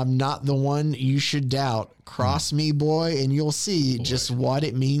out. I'm not the one you should doubt. Cross me, boy, and you'll see just what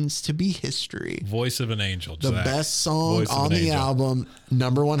it means to be history. Voice of an angel. The Zach. best song on the album,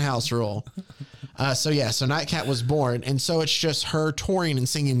 #1 house rule. So Nightcat was born. And so it's just her touring and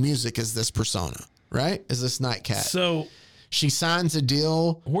singing music as this persona, right? As this Nightcat. So she signs a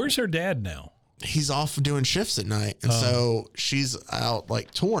deal. Where's her dad now? He's off doing shifts at night. And so she's out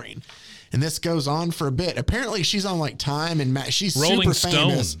like touring. And this goes on for a bit. Apparently she's on like Time and she's Rolling super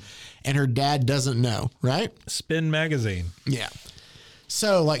famous. Stone. And her dad doesn't know, right? Spin Magazine. Yeah.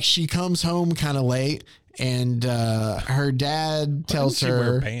 So like she comes home kind of late, and her dad tells Why doesn't she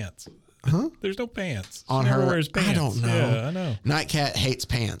her wear pants. Huh? There's no pants. on She never her. wears pants. I don't know. Yeah, I know. Nightcat hates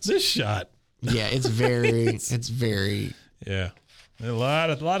pants. This shot. Yeah, it's very. it's very. Yeah, a lot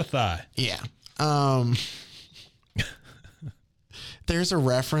of thigh. Yeah. There's a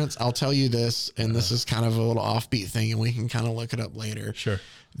reference. I'll tell you this, and this is kind of a little offbeat thing, and we can kind of look it up later. Sure.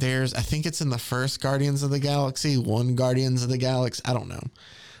 I think it's in the first Guardians of the Galaxy, one Guardians of the Galaxy. I don't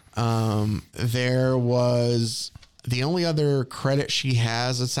know. There was the only other credit she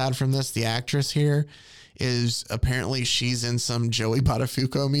has aside from this, the actress here, is apparently she's in some Joey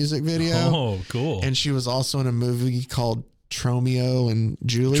Buttafuoco music video. Oh, cool. And she was also in a movie called Tromeo and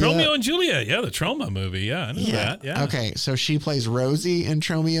Juliet. Tromeo and Juliet. Yeah, the Troma movie. Yeah, I know that. Yeah. Okay, so she plays Rosie in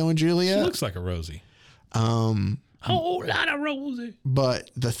Tromeo and Juliet. She looks like a Rosie. Whole lot of Rosie.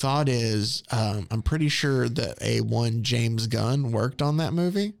 But the thought is, I'm pretty sure that one James Gunn worked on that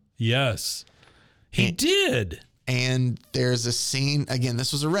movie. Yes, he did. And there's a scene, again,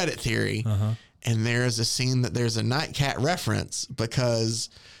 this was a Reddit theory, and there's a scene that there's a Nightcat reference because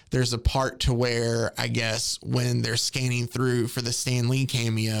there's a part to where, I guess, when they're scanning through for the Stan Lee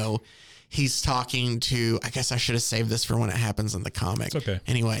cameo, he's talking to, I guess I should have saved this for when it happens in the comic. It's okay.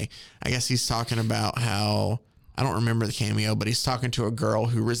 Anyway, I guess he's talking about how, I don't remember the cameo, but he's talking to a girl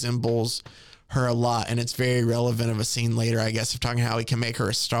who resembles her a lot, and it's very relevant of a scene later, I guess, of talking how he can make her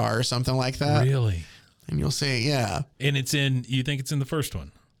a star or something like that. Really? And you'll say, yeah. And you think it's in the first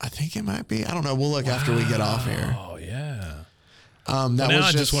one? I think it might be. I don't know. We'll look after we get off here. Oh, yeah. Now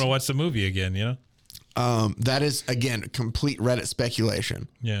I just want to watch the movie again, you know? That is, again, complete Reddit speculation.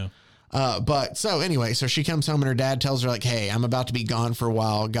 Yeah. But so anyway, so she comes home and her dad tells her like, hey, I'm about to be gone for a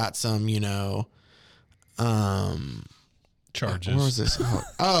while. Got some, Charges. Where was this?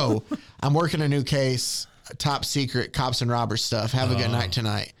 Oh, I'm working a new case, top secret cops and robbers stuff. Have a good night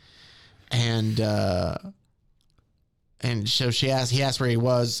tonight. And so he asked where he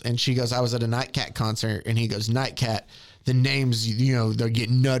was, and she goes, I was at a Nightcat concert, and he goes, Nightcat, the names, they're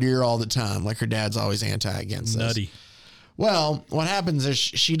getting nuttier all the time. Like her dad's always against Nutty. this. Well, what happens is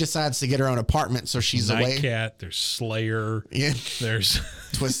she decides to get her own apartment, so she's away. Nightcat, there's Slayer. Yeah. There's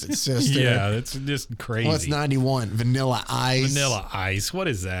Twisted Sister. Yeah, it's just crazy. Well, it's 91. Vanilla Ice. Vanilla Ice. What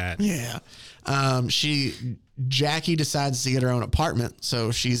is that? Yeah. Jackie decides to get her own apartment,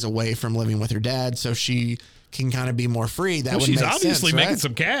 so she's away from living with her dad, so she can kind of be more free. That would she's make obviously sense, making right?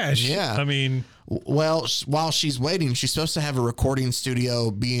 some cash. Yeah. I mean, well, while she's waiting, she's supposed to have a recording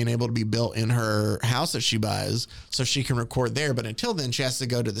studio being able to be built in her house that she buys so she can record there. But until then, she has to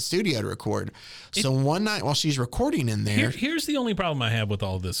go to the studio to record. So one night while she's recording in there. Here's the only problem I have with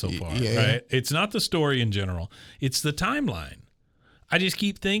all this so far. Yeah. Right? It's not the story in general. It's the timeline. I just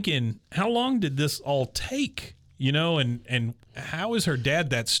keep thinking, how long did this all take? And how is her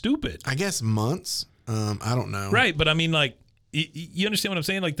dad that stupid? I guess months. I don't know. Right. But I mean, like, you understand what I'm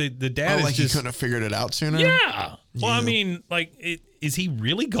saying? Like the dad is like just, he couldn't have figured it out sooner. Yeah. Well, Yeah. I mean, like, is he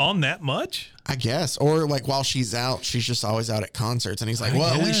really gone that much? I guess. Or like while she's out, she's just always out at concerts. And he's like, I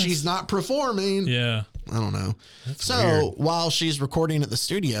at least guess. she's not performing. Yeah. I don't know. So weird. while she's recording at the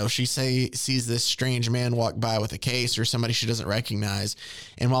studio, she sees this strange man walk by with a case or somebody she doesn't recognize.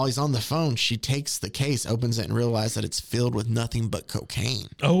 And while he's on the phone, she takes the case, opens it, and realizes that it's filled with nothing but cocaine.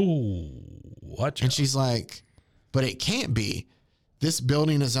 Oh, watch And out. she's like, but it can't be. This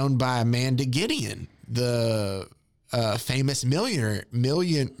building is owned by Amanda Gideon, the famous millionairess.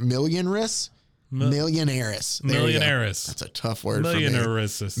 That's a tough word for me.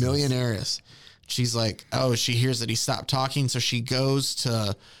 Millionairess. She's like, oh, she hears that he stopped talking, so she goes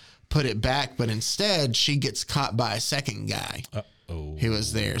to put it back, but instead she gets caught by a second guy who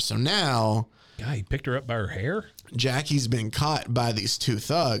was there. So now He picked her up by her hair? Jackie's been caught by these two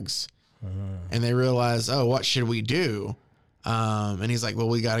thugs, and they realize, oh, what should we do? And he's like, well,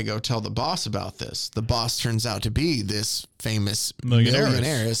 we got to go tell the boss about this. The boss turns out to be this famous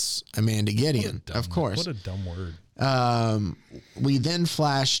millionairess, Amanda Gideon, of course. What a dumb word. We then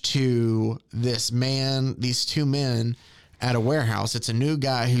flash to these two men at a warehouse. It's a new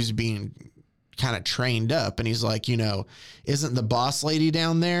guy who's being kind of trained up, and he's like, isn't the boss lady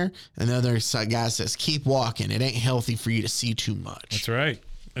down there? And the other guy says, keep walking. It ain't healthy for you to see too much. That's right.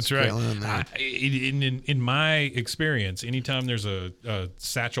 That's right. In my experience, anytime there's a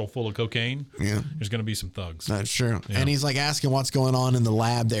satchel full of cocaine, there's going to be some thugs. That's true. Yeah. And he's like asking what's going on in the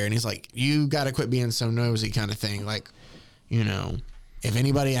lab there. And he's like, you got to quit being so nosy kind of thing. Like, if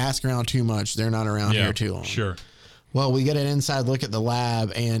anybody asks around too much, they're not around here too long. Sure. Well, we get an inside look at the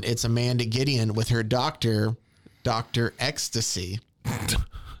lab, and it's Amanda Gideon with her doctor, Dr. Ecstasy.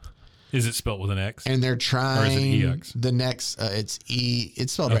 Is it spelled with an X? And they're trying EX? the next. It's E.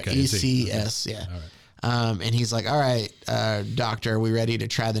 It's spelled right. Okay, ECS. Yeah. All right. And he's like, "All right, doctor, are we ready to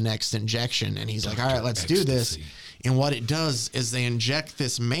try the next injection?" And he's like, "All right, let's do this." And what it does is they inject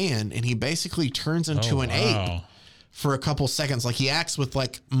this man, and he basically turns into an ape for a couple seconds. Like he acts with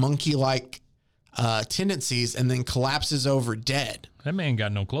like monkey-like tendencies, and then collapses over dead. That man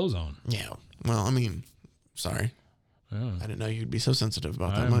got no clothes on. Yeah. Well, I mean, sorry. Yeah. I didn't know you'd be so sensitive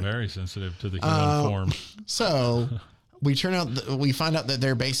about that. I'm very sensitive to the human form. So we find out that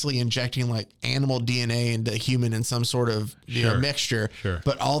they're basically injecting like animal DNA into human in some sort of mixture. Sure.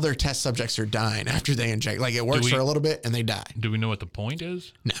 But all their test subjects are dying after they inject. Like it works for a little bit and they die. Do we know what the point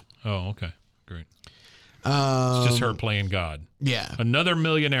is? No. Oh, okay. Great. It's just her playing God. Yeah. Another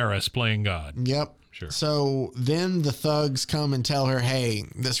millionairess playing God. Yep. Sure. So then the thugs come and tell her, hey,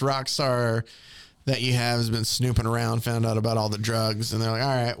 this rock star that you have has been snooping around, found out about all the drugs. And they're like, all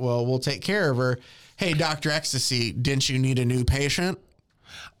right, well, we'll take care of her. Hey, Dr. Ecstasy, didn't you need a new patient?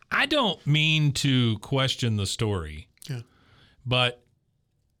 I don't mean to question the story. Yeah. But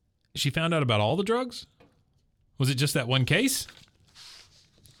she found out about all the drugs? Was it just that one case?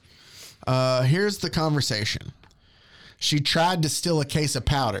 Here's the conversation. She tried to steal a case of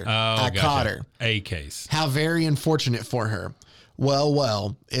powder. I caught her. A case. How very unfortunate for her.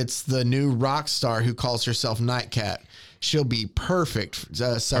 Well, it's the new rock star who calls herself Nightcat. She'll be perfect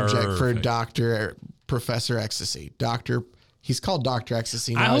subject for Professor Ecstasy. He's called Dr.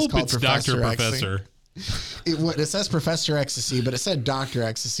 Ecstasy. Now I he's hope called it's Professor Dr. Ecstasy. Professor. It says Professor Ecstasy, but it said Dr.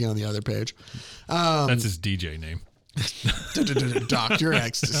 Ecstasy on the other page. That's his DJ name. Dr.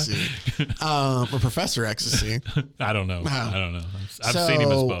 Ecstasy. Or Professor Ecstasy. I don't know. I've seen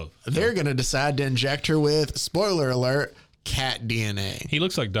him as both. They're going to decide to inject her with, spoiler alert, cat DNA. He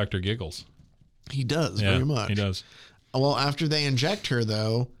looks like Dr. Giggles. He does, very much. He does. Well, after they inject her,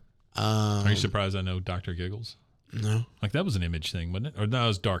 though... Are you surprised I know Dr. Giggles? No. Like, that was an Image thing, wasn't it? Or no, it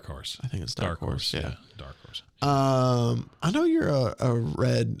was Dark Horse. I think it's Dark Horse, yeah. Dark Horse. I know you're a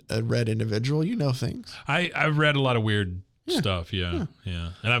red individual. You know things. I've read a lot of weird stuff, yeah.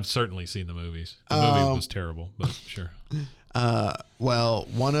 And I've certainly seen the movies. The movie was terrible, but sure. Well,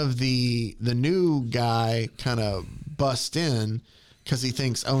 one of the new guy kind of busts in because he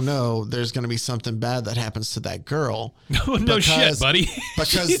thinks, oh no, there's going to be something bad that happens to that girl. No shit, buddy.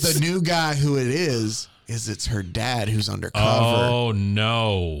 Because the new guy who it is it's her dad who's undercover. Oh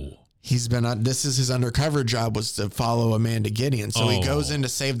no. He's been this is his undercover job, was to follow Amanda Gideon. So he goes in to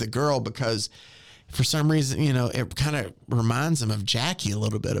save the girl because for some reason, it kind of reminds him of Jackie a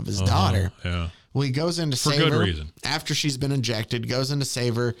little bit, of his daughter. Yeah. Well, he goes in to save her. For good reason. After she's been injected, goes in to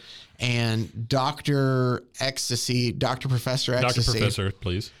save her, and Dr. Ecstasy, Dr. Professor Ecstasy. Dr. Professor,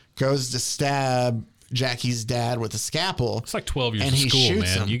 please. Goes to stab Jackie's dad with a scalpel. It's like 12 years of school,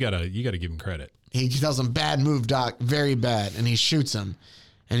 man. You gotta give him credit. He tells him, bad move, Doc, very bad. And he shoots him.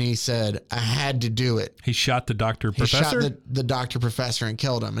 And he said, I had to do it. He shot the Dr. Professor? He shot the Dr. Professor and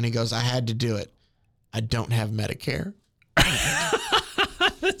killed him. And he goes, I had to do it. I don't have Medicare.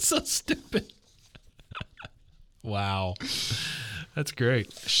 That's so stupid. Wow. That's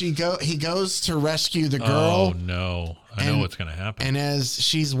great. He goes to rescue the girl. Oh, no. I know what's going to happen. And as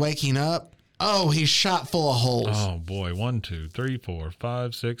she's waking up, he's shot full of holes. Oh, boy. 1, 2, 3, 4,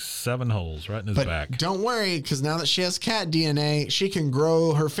 5, 6, 7 holes right in his back. Don't worry, because now that she has cat DNA, she can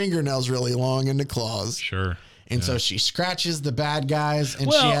grow her fingernails really long into claws. Sure. And so she scratches the bad guys,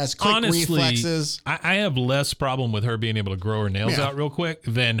 and she has quick reflexes. I have less problem with her being able to grow her nails out real quick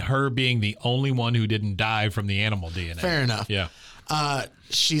than her being the only one who didn't die from the animal DNA. Fair enough. Yeah.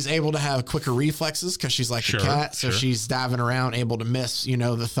 She's able to have quicker reflexes because she's like a cat. So she's diving around, able to miss,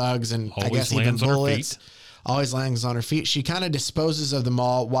 the thugs and always I guess even bullets. Always lands on her feet. She kind of disposes of them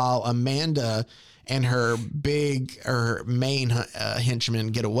all while Amanda and her main henchman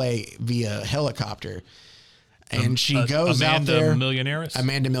get away via helicopter. And she goes out there.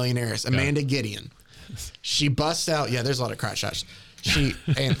 Amanda Millionaires. Amanda Gideon. She busts out. Yeah, there's a lot of crotch shots. She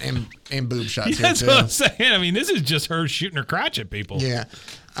and boob shots. That's what I'm saying. I mean, this is just her shooting her crotch at people. Yeah.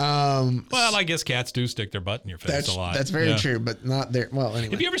 Well, I guess cats do stick their butt in your face a lot. That's very true, but not there. Well,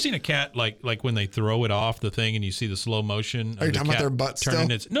 anyway. Have you ever seen a cat like when they throw it off the thing and you see the slow motion? Are you talking about their butt still?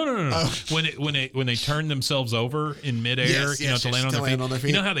 No. Oh. When they turn themselves over in midair, to land on their feet.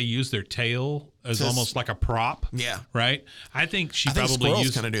 You know how they use their tail as almost like a prop? Yeah. Right? I think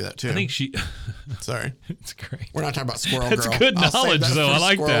squirrels kind of do that too. I think she. Sorry. It's great. We're not talking about squirrel That's girl. Good knowledge, though. I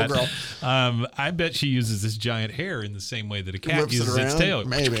like that. Girl. I bet she uses this giant hair in the same way that a cat Whips uses its tail.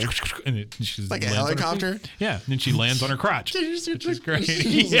 Maybe. And she's like a helicopter? Yeah. And then she lands on her crotch. Which is great.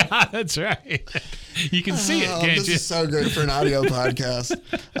 Yeah, that's right. You can see it, can't this you? is so good for an audio podcast.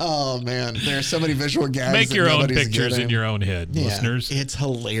 Oh man, there's so many visual gags. Make that your own nobody's pictures getting. in your own head, Yeah, listeners. it's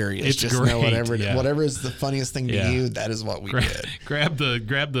hilarious. It's Just great. know whatever Yeah. whatever is the funniest thing to Yeah. you, that is what we did. Grab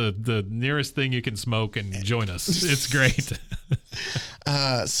the nearest thing you can smoke and join us. It's great.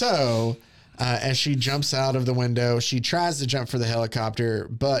 As she jumps out of the window, she tries to jump for the helicopter,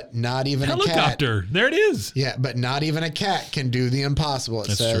 but not even a cat. Helicopter. There it is. Yeah, but not even a cat can do the impossible, it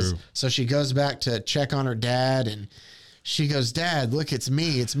That's says. true. So she goes back to check on her dad, and she goes, Dad, look, it's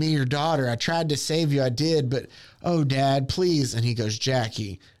me. It's me, your daughter. I tried to save you. I did, but, oh, Dad, please. And he goes,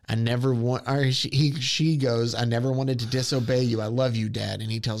 Jackie, I never want, or she goes, I never wanted to disobey you. I love you, Dad.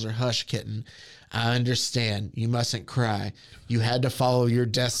 And he tells her, hush, kitten. I understand. You mustn't cry. You had to follow your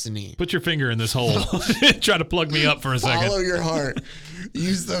destiny. Put your finger in this hole. Try to plug me up for a second. Follow your heart.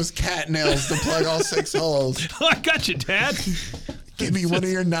 Use those cat nails to plug all 6 holes. I got you, Dad. Give me one of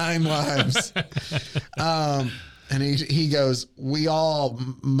your 9 lives. And he goes, we all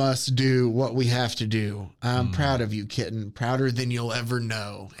must do what we have to do. I'm proud of you, kitten. Prouder than you'll ever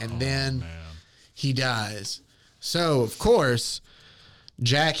know. And then he dies. So, of course,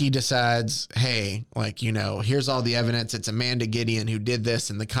 Jackie decides, hey, like, you know, here's all the evidence. It's Amanda Gideon who did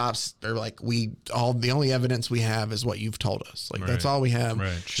this. And the cops are like, the only evidence we have is what you've told us. Like, that's all we have.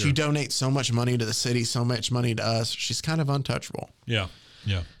 Right, sure. She donates so much money to the city, so much money to us. She's kind of untouchable. Yeah.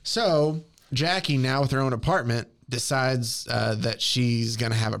 Yeah. So Jackie, now with her own apartment, decides that she's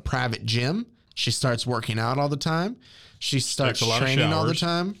going to have a private gym. She starts working out all the time. She starts training all the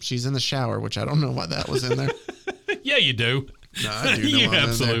time. She's in the shower, which I don't know why that was in there. Yeah, you do. No, I do know You why I'm in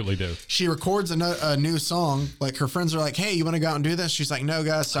absolutely there. do. She records a new song. Like, her friends are like, hey, you want to go out and do this? She's like, no,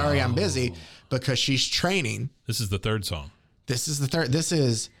 guys, sorry, I'm busy, because she's training. This is the third song. This is the third. This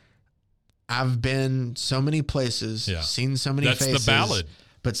is, I've been so many places, seen so many faces. That's the ballad.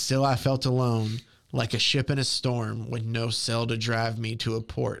 But still I felt alone, like a ship in a storm with no sail to drive me to a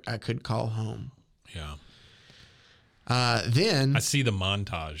port I could call home. Yeah. Then I see the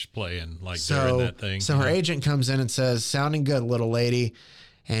montage playing like during that thing. So her agent comes in and says, sounding good, little lady.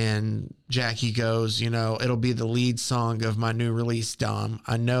 And Jackie goes, you know, it'll be the lead song of my new release, Dom.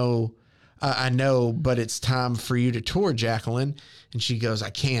 I know, but it's time for you to tour, Jacqueline. And she goes,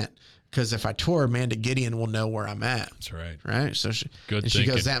 I can't, because if I tour, Amanda Gideon will know where I'm at. That's right. Right. So she Thinking.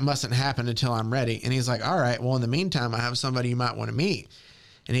 goes, that mustn't happen until I'm ready. And he's like, all right, well, in the meantime, I have somebody you might want to meet.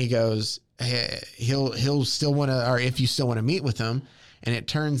 And he goes, hey, he'll still want to, or if you still want to meet with him. And it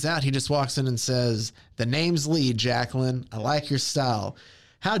turns out he just walks in and says, the name's Lee, Jacqueline. I like your style.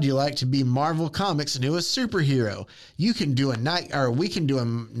 How do you like to be Marvel Comics' newest superhero? You can do we can do a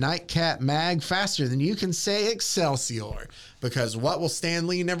Nightcat mag faster than you can say Excelsior. Because what will Stan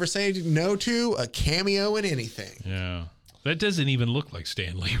Lee never say no to? A cameo in anything. Yeah. That doesn't even look like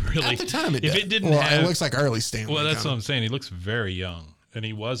Stan Lee, really. At the time it did. If it didn't it looks like early Stan Lee. Well, that's kinda. what I'm saying. He looks very young. And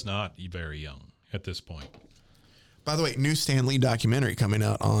he was not very young at this point. By the way, new Stan Lee documentary coming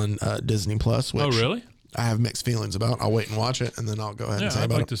out on Disney Plus. Which Oh, really? I have mixed feelings about. I'll wait and watch it, and then I'll go ahead and say I'd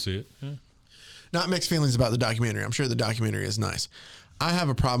about like it. to see it. Yeah. Not mixed feelings about the documentary. I'm sure the documentary is nice. I have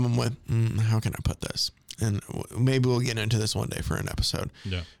a problem with, how can I put this? And maybe we'll get into this one day for an episode.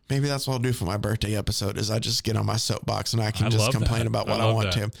 Yeah. Maybe that's what I'll do for my birthday episode is I just get on my soapbox and I can just complain about what I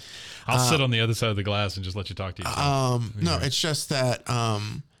want to. I'll sit on the other side of the glass and just let you talk to yourself. No, it's just that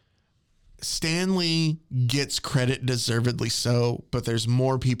Stan Lee gets credit deservedly so, but there's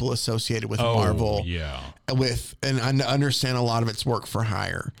more people associated with Marvel. Yeah. And I understand a lot of it's work for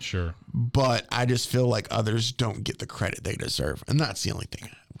hire. Sure. But I just feel like others don't get the credit they deserve. And that's the only thing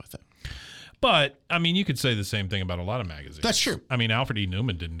with it. But, I mean, you could say the same thing about a lot of magazines. That's true. I mean, Alfred E.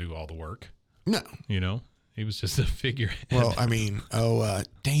 Newman didn't do all the work. No. You know? He was just a figurehead. Well, I mean,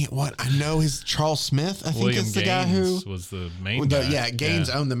 dang it, what? I know his Charles Smith, I think William is the Gaines guy who was the main guy. Yeah, Gaines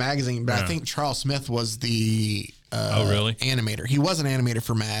owned the magazine, but I think Charles Smith was the really? animator. He was an animator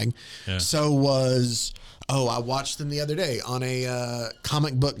for Mag. Yeah. So was I watched them the other day on a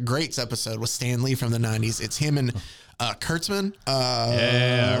comic book greats episode with Stan Lee from the 90s. It's him and Kurtzman.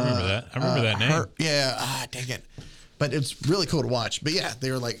 Yeah, I remember that. I remember that name. Dang it. But it's really cool to watch. But yeah, they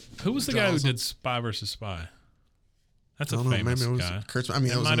were like, Who was the guy who did Spy versus Spy? That's a famous maybe it was guy. Kurtzman. I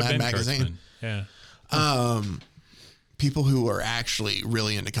mean, it was a might have Mad been magazine. Kurtzman. Yeah. People who are actually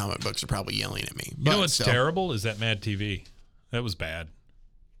really into comic books are probably yelling at me. You know what's terrible is that Mad TV. That was bad.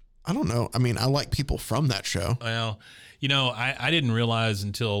 I don't know. I mean, I like people from that show. Well, you know, I didn't realize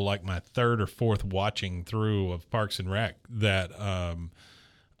until like my third or fourth watching through of Parks and Rec that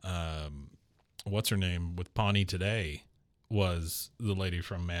what's her name with Pawnee Today was the lady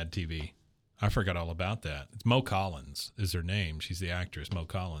from Mad TV. I forgot all about that. It's Mo Collins is her name. She's the actress, Mo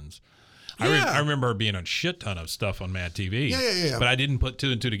Collins. I remember her being on a shit ton of stuff on Mad TV. Yeah. But I didn't put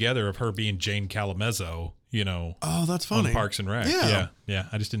two and two together of her being Jane Calamezzo, Oh, that's funny. on Parks and Rec. Yeah.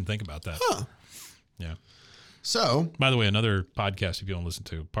 I just didn't think about that. Huh. Yeah. So, By the way, another podcast if you want to listen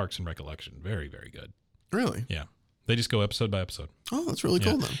to, Parks and Recollection. Very, very good. really? Yeah. They just go episode by episode. Oh, that's really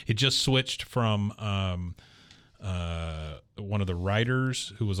cool then. It just switched from one of the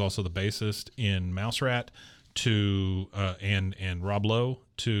writers who was also the bassist in Mouse Rat to and Rob Lowe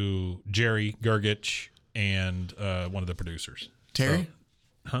to Jerry Gergich and one of the producers. Terry?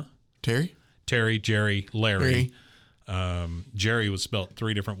 Terry? Terry, Jerry, Larry. Jerry was spelt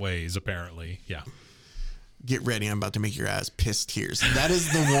 3 different ways, apparently. Yeah. Get ready, I'm about to make your eyes piss tears. That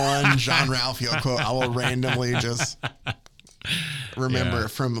is the one John Ralphio quote I will randomly just remember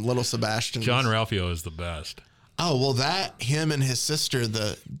from Little Sebastian. John Ralphio is the best. Oh, well, him and his sister,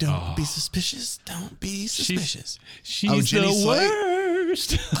 don't be suspicious, don't be suspicious. She's Jenny the Slate?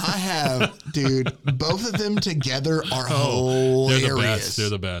 worst. I have, dude, both of them together are hilarious. They're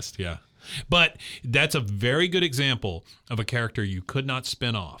the best, yeah. But that's a very good example of a character you could not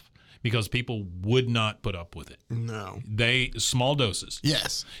spin off because people would not put up with it. No. Small doses.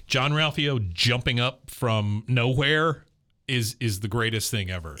 Yes. John Ralphio jumping up from nowhere is the greatest thing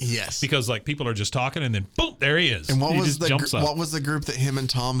ever. Yes. Because like people are just talking and then boom, there he is. And what he was just what was the group that him and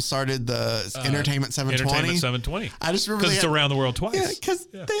Tom started, the Entertainment 720? Entertainment 720. I just remember because it's around the world twice. Yeah, because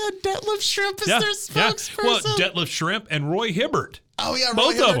they had Detlef Shrimp as their spokesperson. Well, Detlef Shrimp and Roy Hibbert. Oh yeah,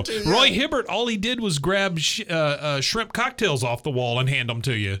 both Roy of them. Hibbert too, yeah. Roy Hibbert, all he did was grab shrimp cocktails off the wall and hand them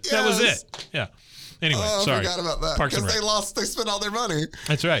to you. That was Yes. it. Yeah. Anyway, Oh, sorry. I forgot about that. Parks and Because Rec. they spent all their money.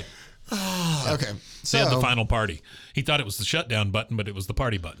 That's right. Okay. They had the final party. He thought it was the shutdown button, but it was the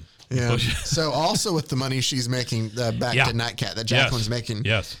party button. Yeah. So also with the money she's making back to Nightcat that Jacqueline's making,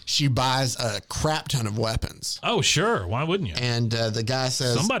 she buys a crap ton of weapons. Oh, sure. Why wouldn't you? And the guy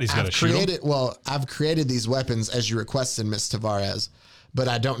says, Somebody's gotta shoot 'em." Well, I've created these weapons as you requested, Miss Tavares, but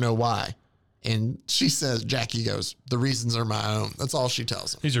I don't know why. And she says, Jackie goes, the reasons are my own. That's all she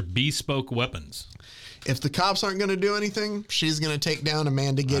tells him. These are bespoke weapons. If the cops aren't going to do anything, she's going to take down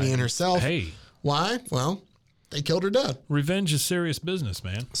Amanda Gideon herself. Hey. Why? Well, they killed her dad. Revenge is serious business,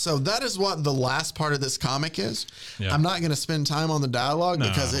 man. So that is what the last part of this comic is. Yeah. I'm not going to spend time on the dialogue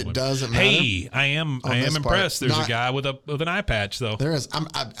because it doesn't matter. Hey, I am this impressed. part. There's a guy with an eye patch, though. There is.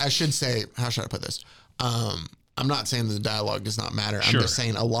 I should say, how should I put this? I'm not saying that the dialogue does not matter. Sure. I'm just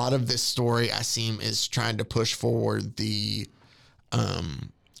saying a lot of this story I seem is trying to push forward the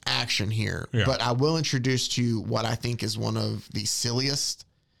action here. Yeah. But I will introduce to you what I think is one of the silliest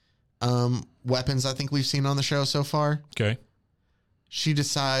weapons I think we've seen on the show so far. Okay. She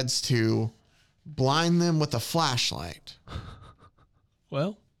decides to blind them with a flashlight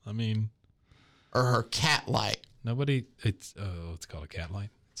Well, I mean, or her cat light. it's called a cat light.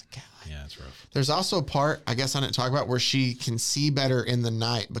 It's a cat light. Yeah, it's rough. There's also a part, I guess I didn't talk about, where she can see better in the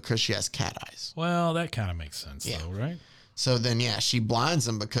night because she has cat eyes. Well, that kind of makes sense, though, right? So then, she blinds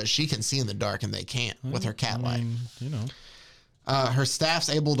them because she can see in the dark and they can't with her cat light. Her staff's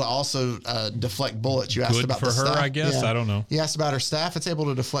able to also deflect bullets. You asked Good about for the her, staff. I guess. I don't know. You asked about her staff. It's able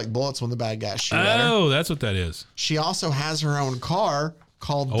to deflect bullets when the bad guys shoot at her. Oh, that's what that is. She also has her own car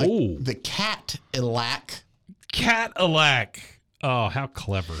called the Cat-Ilac. Cat-Ilac. Oh, how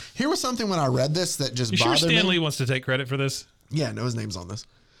clever. Here was something when I read this that just You sure bothered Stan me. Lee wants to take credit for this? Yeah, no, his name's on this.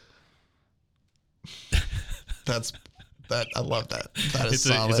 I love that. That is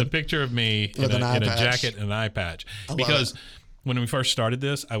solid. It's a picture of me With in an eye a patch. jacket and an eye patch. love Because it. when we first started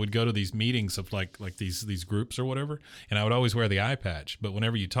this, I would go to these meetings of like these groups or whatever, and I would always wear the eye patch. But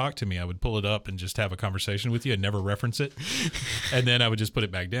whenever you talk to me, I would pull it up and just have a conversation with you and never reference it, and then I would just put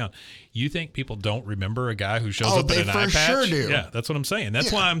it back down. You think people don't remember a guy who shows up in an eye patch? Sure do. Yeah, that's what I'm saying.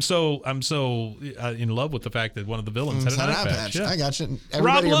 That's why I'm so in love with the fact that one of the villains had an eye patch. Yeah. I got you. Rob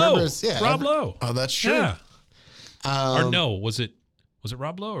Everybody Lowe. remembers. Yeah, Rob Lowe. Oh, that's true. Yeah. Or no, was it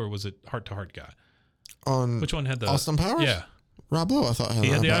Rob Lowe or was it Heart to Heart guy? Which one had the Austin Powers? Yeah. Rob Lowe, I thought had He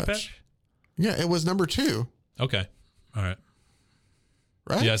had an the eye eye patch? Yeah, it was number 2. Okay. All right.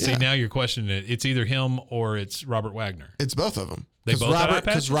 Right? Yeah, see, now you're questioning it. It's either him or it's Robert Wagner. It's both of them. They both had eye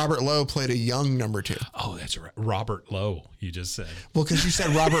patches? Because Robert Lowe played a young number 2. Oh, that's right. Robert Lowe, you just said. Well, because you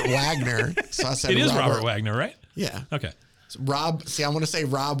said Robert Wagner, so I said It is Robert Wagner, right? Yeah. Okay. I want to say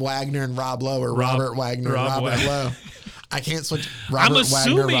Rob Wagner and Rob Lowe, or Robert Wagner and Robert Lowe. I can't switch Robert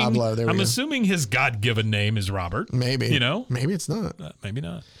Wagner, Rob Lowe. There we go. I'm assuming his God-given name is Robert. Maybe. Maybe it's not. Maybe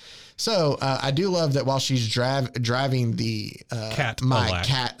not. So I do love that while she's driving the Cat-Ilac.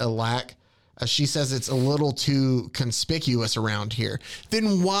 Cat-Ilac, She says it's a little too conspicuous around here.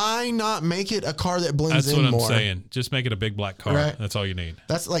 Then why not make it a car that blends That's in what more? I'm saying. Just make it a big black car. Right. That's all you need.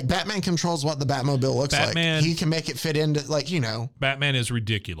 That's like Batman controls what the Batmobile looks like. He can make it fit into, like, you know. Batman is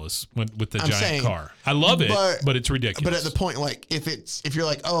ridiculous with the I'm giant saying, car. I love it, but it's ridiculous. But at the point, like, if you're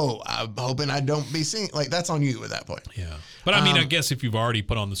like, oh, I'm hoping I don't be seeing, like, that's on you at that point. Yeah. But I mean, I guess if you've already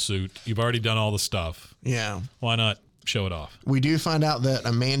put on the suit, you've already done all the stuff. Yeah. Why not show it off? We do find out that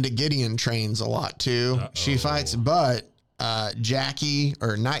Amanda Gideon trains a lot too. She fights, but Jackie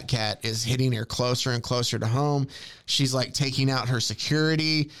or Nightcat is hitting her closer and closer to home. She's like taking out her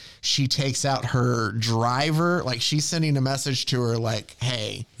security. She takes out her driver. Like, she's sending a message to her like,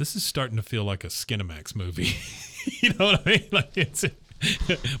 hey. This is starting to feel like a Skinamax movie. You know what I mean? Like, it's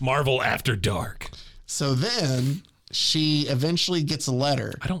Marvel After Dark. So then she eventually gets a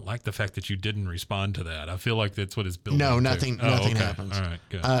letter. I don't like the fact that you didn't respond to that. I feel like that's what it's building. No, to. nothing happens. All right,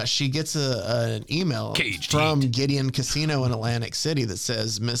 good. She gets an email from Gideon Casino in Atlantic City that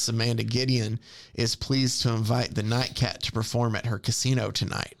says Miss Amanda Gideon is pleased to invite the Nightcat to perform at her casino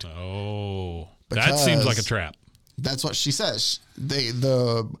tonight. Oh, that Because seems like a trap. That's what she says.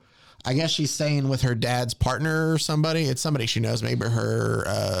 I guess she's staying with her dad's partner or somebody. It's somebody she knows, maybe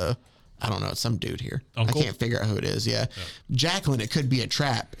her. I don't know. It's some dude here. Uncle? I can't figure out who it is. Yeah. Jacqueline, it could be a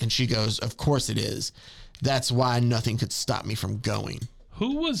trap. And she goes, of course it is. That's why nothing could stop me from going.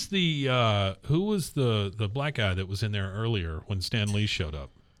 Who was the black guy that was in there earlier when Stan Lee showed up?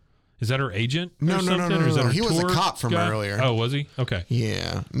 Is that her agent? No. Or is that her He was a tour cop from guy? earlier. Oh, was he? Okay.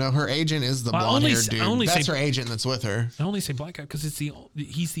 Yeah. No, her agent is the blonde-haired dude. That's her agent that's with her. I only say black guy because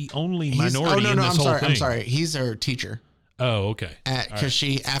he's the only minority in this I'm whole sorry. thing. I'm sorry. He's her teacher. Oh, okay. Because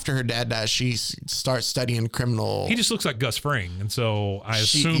after her dad dies, she starts studying criminal. He just looks like Gus Fring, and so I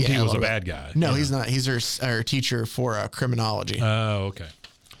assumed he was a bad guy. No, he's not. He's her teacher for criminology. Oh, okay.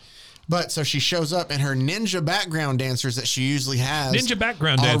 But so she shows up, and her ninja background dancers that she usually has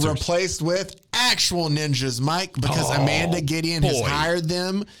are replaced with actual ninjas, Mike, because Amanda Gideon has hired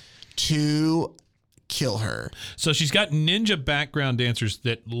them to kill her. So she's got ninja background dancers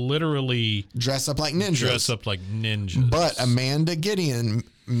that literally dress up like ninjas. But Amanda Gideon,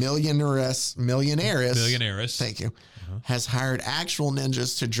 millionaires, thank you, has hired actual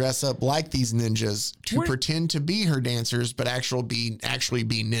ninjas to dress up like these ninjas to pretend to be her dancers, but actually be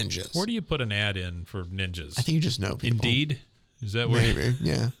ninjas. Where do you put an ad in for ninjas? I think you just know people. Indeed? Is that where? Maybe,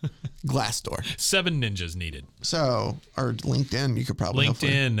 yeah. Glassdoor. 7 ninjas needed. So, or LinkedIn, you could probably.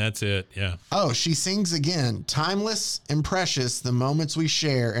 LinkedIn, that's it, yeah. Oh, she sings again. Timeless and precious, the moments we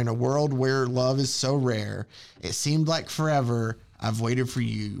share in a world where love is so rare. It seemed like forever I've waited for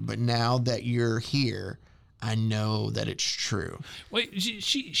you, but now that you're here, I know that it's true. Wait,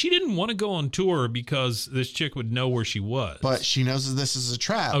 she didn't want to go on tour because this chick would know where she was. But she knows that this is a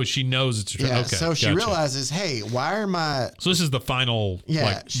trap. Oh, she knows it's a trap. Yeah, okay, so she realizes, hey, why are my... So this is the final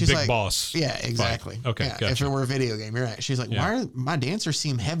she's big like, boss. Yeah, exactly. Fight. Okay, yeah, gotcha. If it were a video game, you're right. She's like, why are my dancers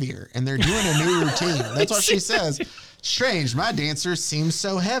seem heavier? And they're doing a new routine. That's what she says. Strange, my dancers seem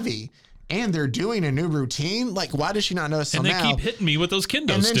so heavy. And they're doing a new routine. Like, why does she not notice? And they keep hitting me with those kendo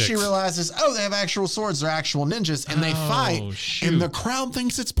sticks. And then she realizes, oh, they have actual swords. They're actual ninjas. And they fight. Shoot. And the crowd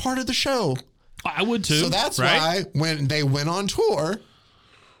thinks it's part of the show. I would too. So that's why when they went on tour,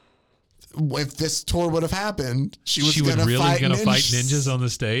 if this tour would have happened, she was going to fight ninjas on the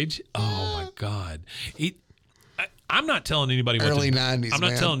stage. Oh, my God. I'm not telling anybody what Early to do. 90s, I'm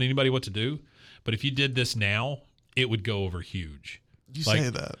not telling anybody what to do. But if you did this now, it would go over huge. You say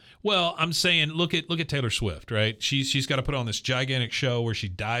that. Well, I'm saying, look at Taylor Swift, right? She's got to put on this gigantic show where she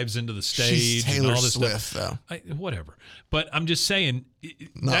dives into the stage. She's Taylor and all this Swift, stuff. though. Whatever. But I'm just saying.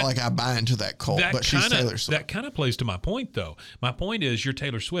 Not like I buy into that cult, but she's Taylor Swift. That kind of plays to my point, though. My point is, you're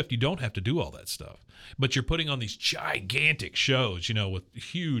Taylor Swift. You don't have to do all that stuff. But you're putting on these gigantic shows, with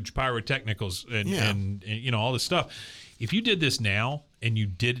huge pyrotechnicals and all this stuff. If you did this now and you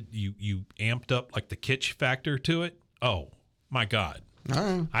amped up like the kitsch factor to it, oh my God. All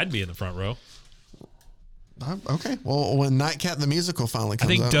right. I'd be in the front row. Okay. Well, when Nightcat the musical finally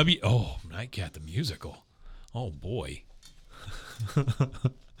comes out. Nightcat the musical. Oh boy.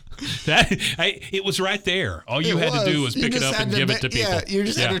 It was right there. All you had to do was pick it up and give it to people. Yeah, you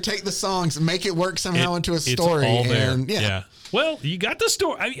just had to take the songs and make it work somehow into a story. It's all there. Yeah. Well, you got the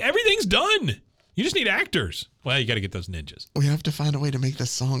story. Everything's done. You just need actors. Well, you got to get those ninjas. We have to find a way to make the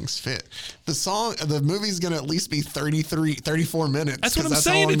songs fit. The movie's going to at least be 34 minutes. That's what I'm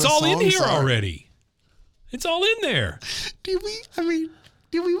saying. It's all in here already. It's all in there. Do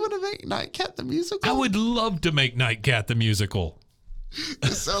we want to make Nightcat the musical? I would love to make Nightcat the musical.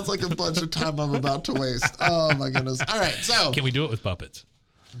 This sounds like a bunch of time I'm about to waste. Oh, my goodness. All right, so. Can we do it with puppets?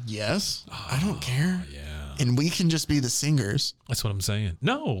 Yes. I don't care. Yeah. And we can just be the singers. That's what I'm saying.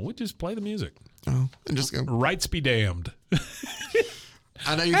 No, we just play the music. Oh, and just go. Rights be damned.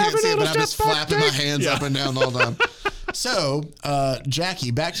 I know you can't see it, but I'm just flapping my hands up and down all the time. So,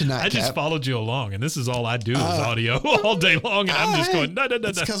 Jackie, back to Nightcat. I just followed you along, and this is all I do is audio all day long, and I'm just going, no.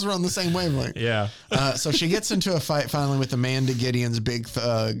 It's because we're on the same wavelength. Yeah. So she gets into a fight finally with Amanda Gideon's big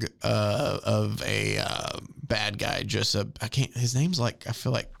thug of a bad guy. His name's like, I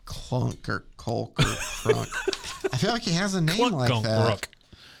feel like Clunk or Colk or Crunk. I feel like he has a name Clunk, like Gunk, that. Brook.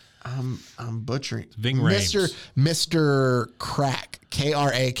 I'm butchering. Ving Rhames. Mr. Crack,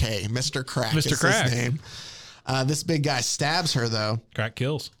 Krak. Mr. Crack. Mr. Is Crack. his name. This big guy stabs her though. Crack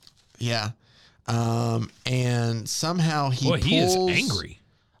kills. Yeah. And somehow he is angry.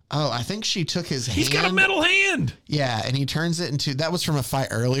 Oh, I think she took his hand. He's got a metal hand. Yeah, and he turns it into, that was from a fight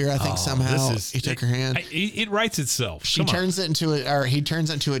earlier. I think somehow he took her hand. It writes itself. He turns it into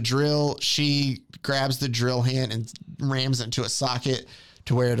a drill. She grabs the drill hand and rams it into a socket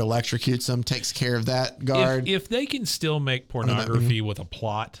to where it electrocutes him, takes care of that guard. If they can still make pornography with a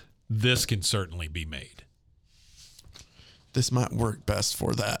plot, this can certainly be made. This might work best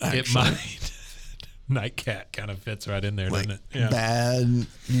for that, actually. It might. Nightcat kind of fits right in there, doesn't it? Yeah. Bad.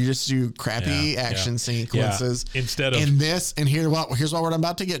 You just do crappy action sequences. Yeah. Instead of in this, and here's what I'm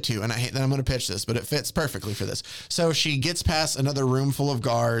about to get to, and I hate that I'm going to pitch this, but it fits perfectly for this. So she gets past another room full of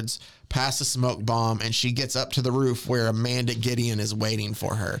guards, past a smoke bomb, and she gets up to the roof where Amanda Gideon is waiting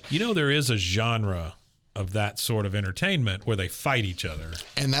for her. You know, there is a genre of that sort of entertainment where they fight each other.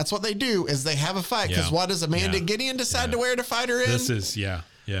 And that's what they do, is they have a fight. Because what does Amanda Gideon decide to wear to fight her in? This is, yeah.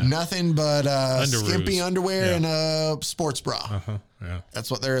 Nothing but skimpy underwear and a sports bra. Yeah.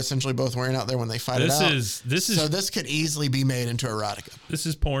 That's what they're essentially both wearing out there when they fight it out. So this could easily be made into erotica. This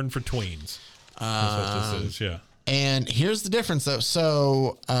is porn for tweens. That's what this is, yeah. And here's the difference, though.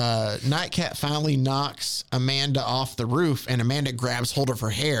 So Nightcat finally knocks Amanda off the roof, and Amanda grabs hold of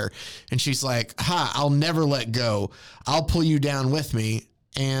her hair, and she's like, "Ha! I'll never let go. I'll pull you down with me."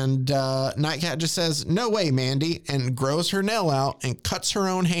 And Nightcat just says, "No way, Mandy," and grows her nail out and cuts her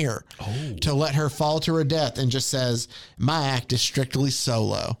own hair to let her fall to her death, and just says, "My act is strictly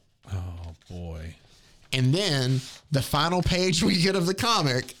solo." Oh, boy. And then the final page we get of the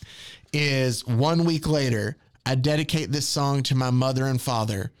comic is 1 week later. I dedicate this song to my mother and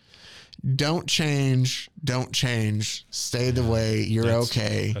father. Don't change. Don't change. Stay the way. You're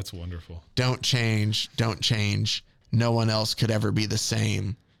okay. That's wonderful. Don't change. Don't change. No one else could ever be the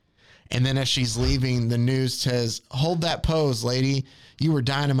same. And then as she's leaving, the news says, "Hold that pose, lady. You were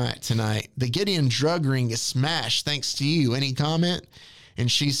dynamite tonight. The Gideon drug ring is smashed thanks to you. Any comment?"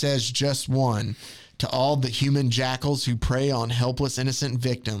 And she says, "Just one. To all the human jackals who prey on helpless, innocent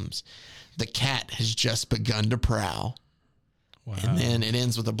victims. The cat has just begun to prowl." Wow. And then it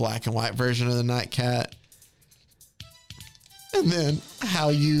ends with a black and white version of the Nightcat. And then how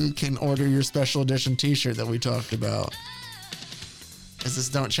you can order your special edition t-shirt that we talked about. Is this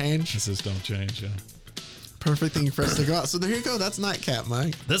Don't Change? This is Don't Change, yeah. Perfect thing for us to go out. So there you go. That's Nightcat,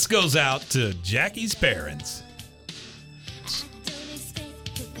 Mike. This goes out to Jackie's parents.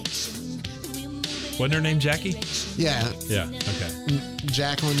 Wasn't her name Jackie? Yeah. Yeah, okay.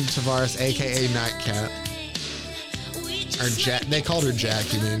 Jacqueline Tavares, a.k.a. Nightcat. Or they called her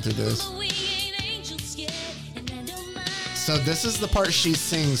Jackie into this. So this is the part she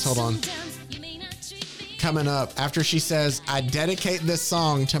sings. Hold on. Coming up, after she says, "I dedicate this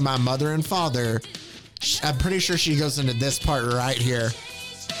song to my mother and father," I'm pretty sure she goes into this part right here.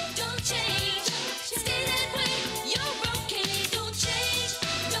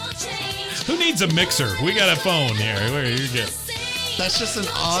 Who needs a mixer? We got a phone here. Where you get? That's just an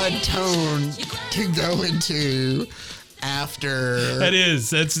odd tone to go into after. That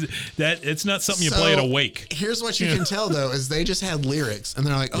is. It's not something you play at a wake. Here's what you can tell though, is they just had lyrics and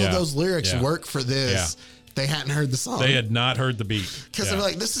they're like, "Oh, those lyrics work for this." Yeah. They hadn't heard the song. They had not heard the beat. Because they're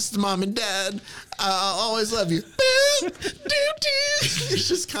like, "This is the mom and dad. I'll always love you." It's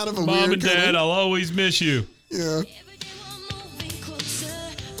just kind of a Mom weird and Dad, I'll always miss you. Yeah.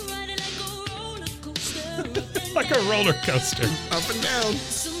 Like a roller coaster. Up and down.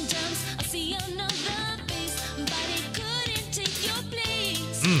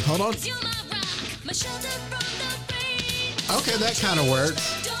 Hold on. Okay, that kind of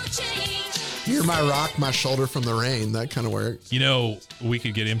works. You're my rock, my shoulder from the rain. That kind of works. You know, we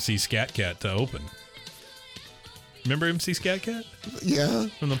could get MC Scat Cat to open. Remember MC Scat Cat? Yeah.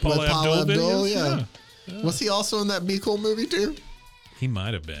 From the Paula Abdul videos? Yeah. Was he also in that Be Cool movie too? He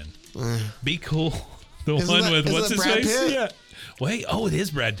might have been. Be Cool. The one with what's his Brad face? Pitt? Yeah. Wait, it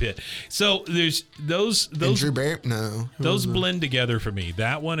is Brad Pitt. So there's those Drew Barry? No. those blend together for me.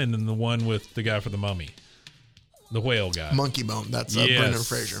 That one and then the one with the guy for the Mummy. The whale guy. Monkey Bone. That's Brendan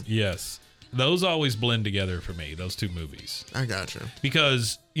Fraser. Yes. Those always blend together for me, those two movies. I got you.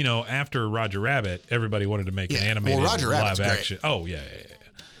 Because, after Roger Rabbit, everybody wanted to make an animated Roger Rabbit's live great. action. Oh, yeah.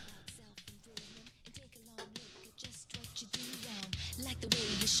 Like the way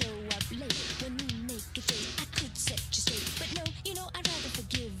you show up late when we make a date. I could set you straight, but no, I'd rather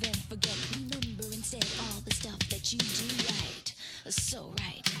forgive and forget. Remember instead all the stuff that you do right, so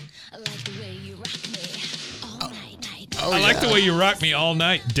right. I like the way you rock me all night. I like the way you rock me all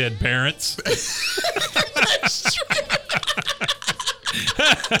night, dead parents.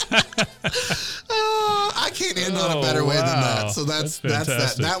 I can't end on a better way than that. So that's that.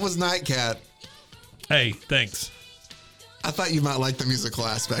 fantastic. That was Nightcat. Hey, thanks. I thought you might like the musical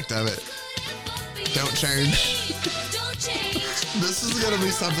aspect of it. Don't change. This is going to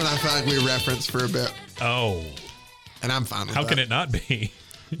be something I feel like we reference for a bit. Oh. And I'm fine with How that. can it not be?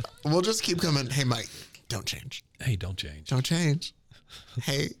 We'll just keep coming. Hey, Mike, don't change. Hey, don't change. Don't change.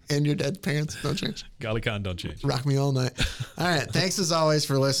 Hey, and your dead parents, don't change. Golly con, don't change. Rock me all night. All right. Thanks as always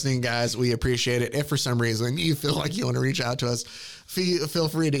for listening, guys. We appreciate it. If for some reason you feel like you want to reach out to us, feel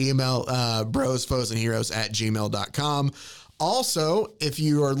free to email brosfoesandheroes@gmail.com. Also, if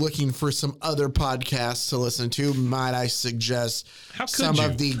you are looking for some other podcasts to listen to, might I suggest some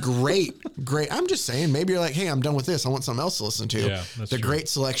of the great, I'm just saying, maybe you're like, hey, I'm done with this. I want something else to listen to. Yeah, that's the true. great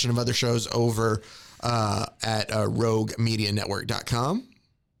selection of other shows over at roguemedianetwork.com.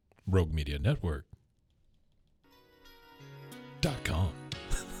 RogueMediaNetwork.com.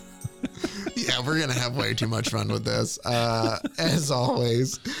 Yeah, we're going to have way too much fun with this. As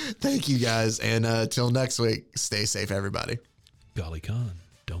always, thank you guys. And till next week, stay safe, everybody. Golly con,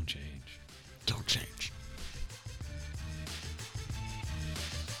 don't change. Don't change.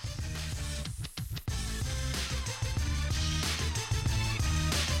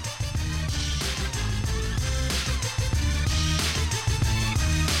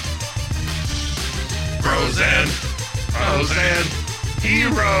 Bros and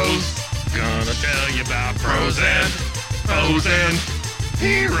heroes. Gonna tell you about bros and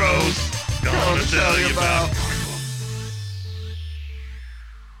heroes. Gonna tell you about.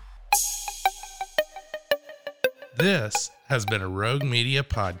 This has been a Rogue Media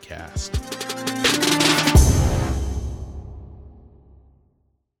podcast.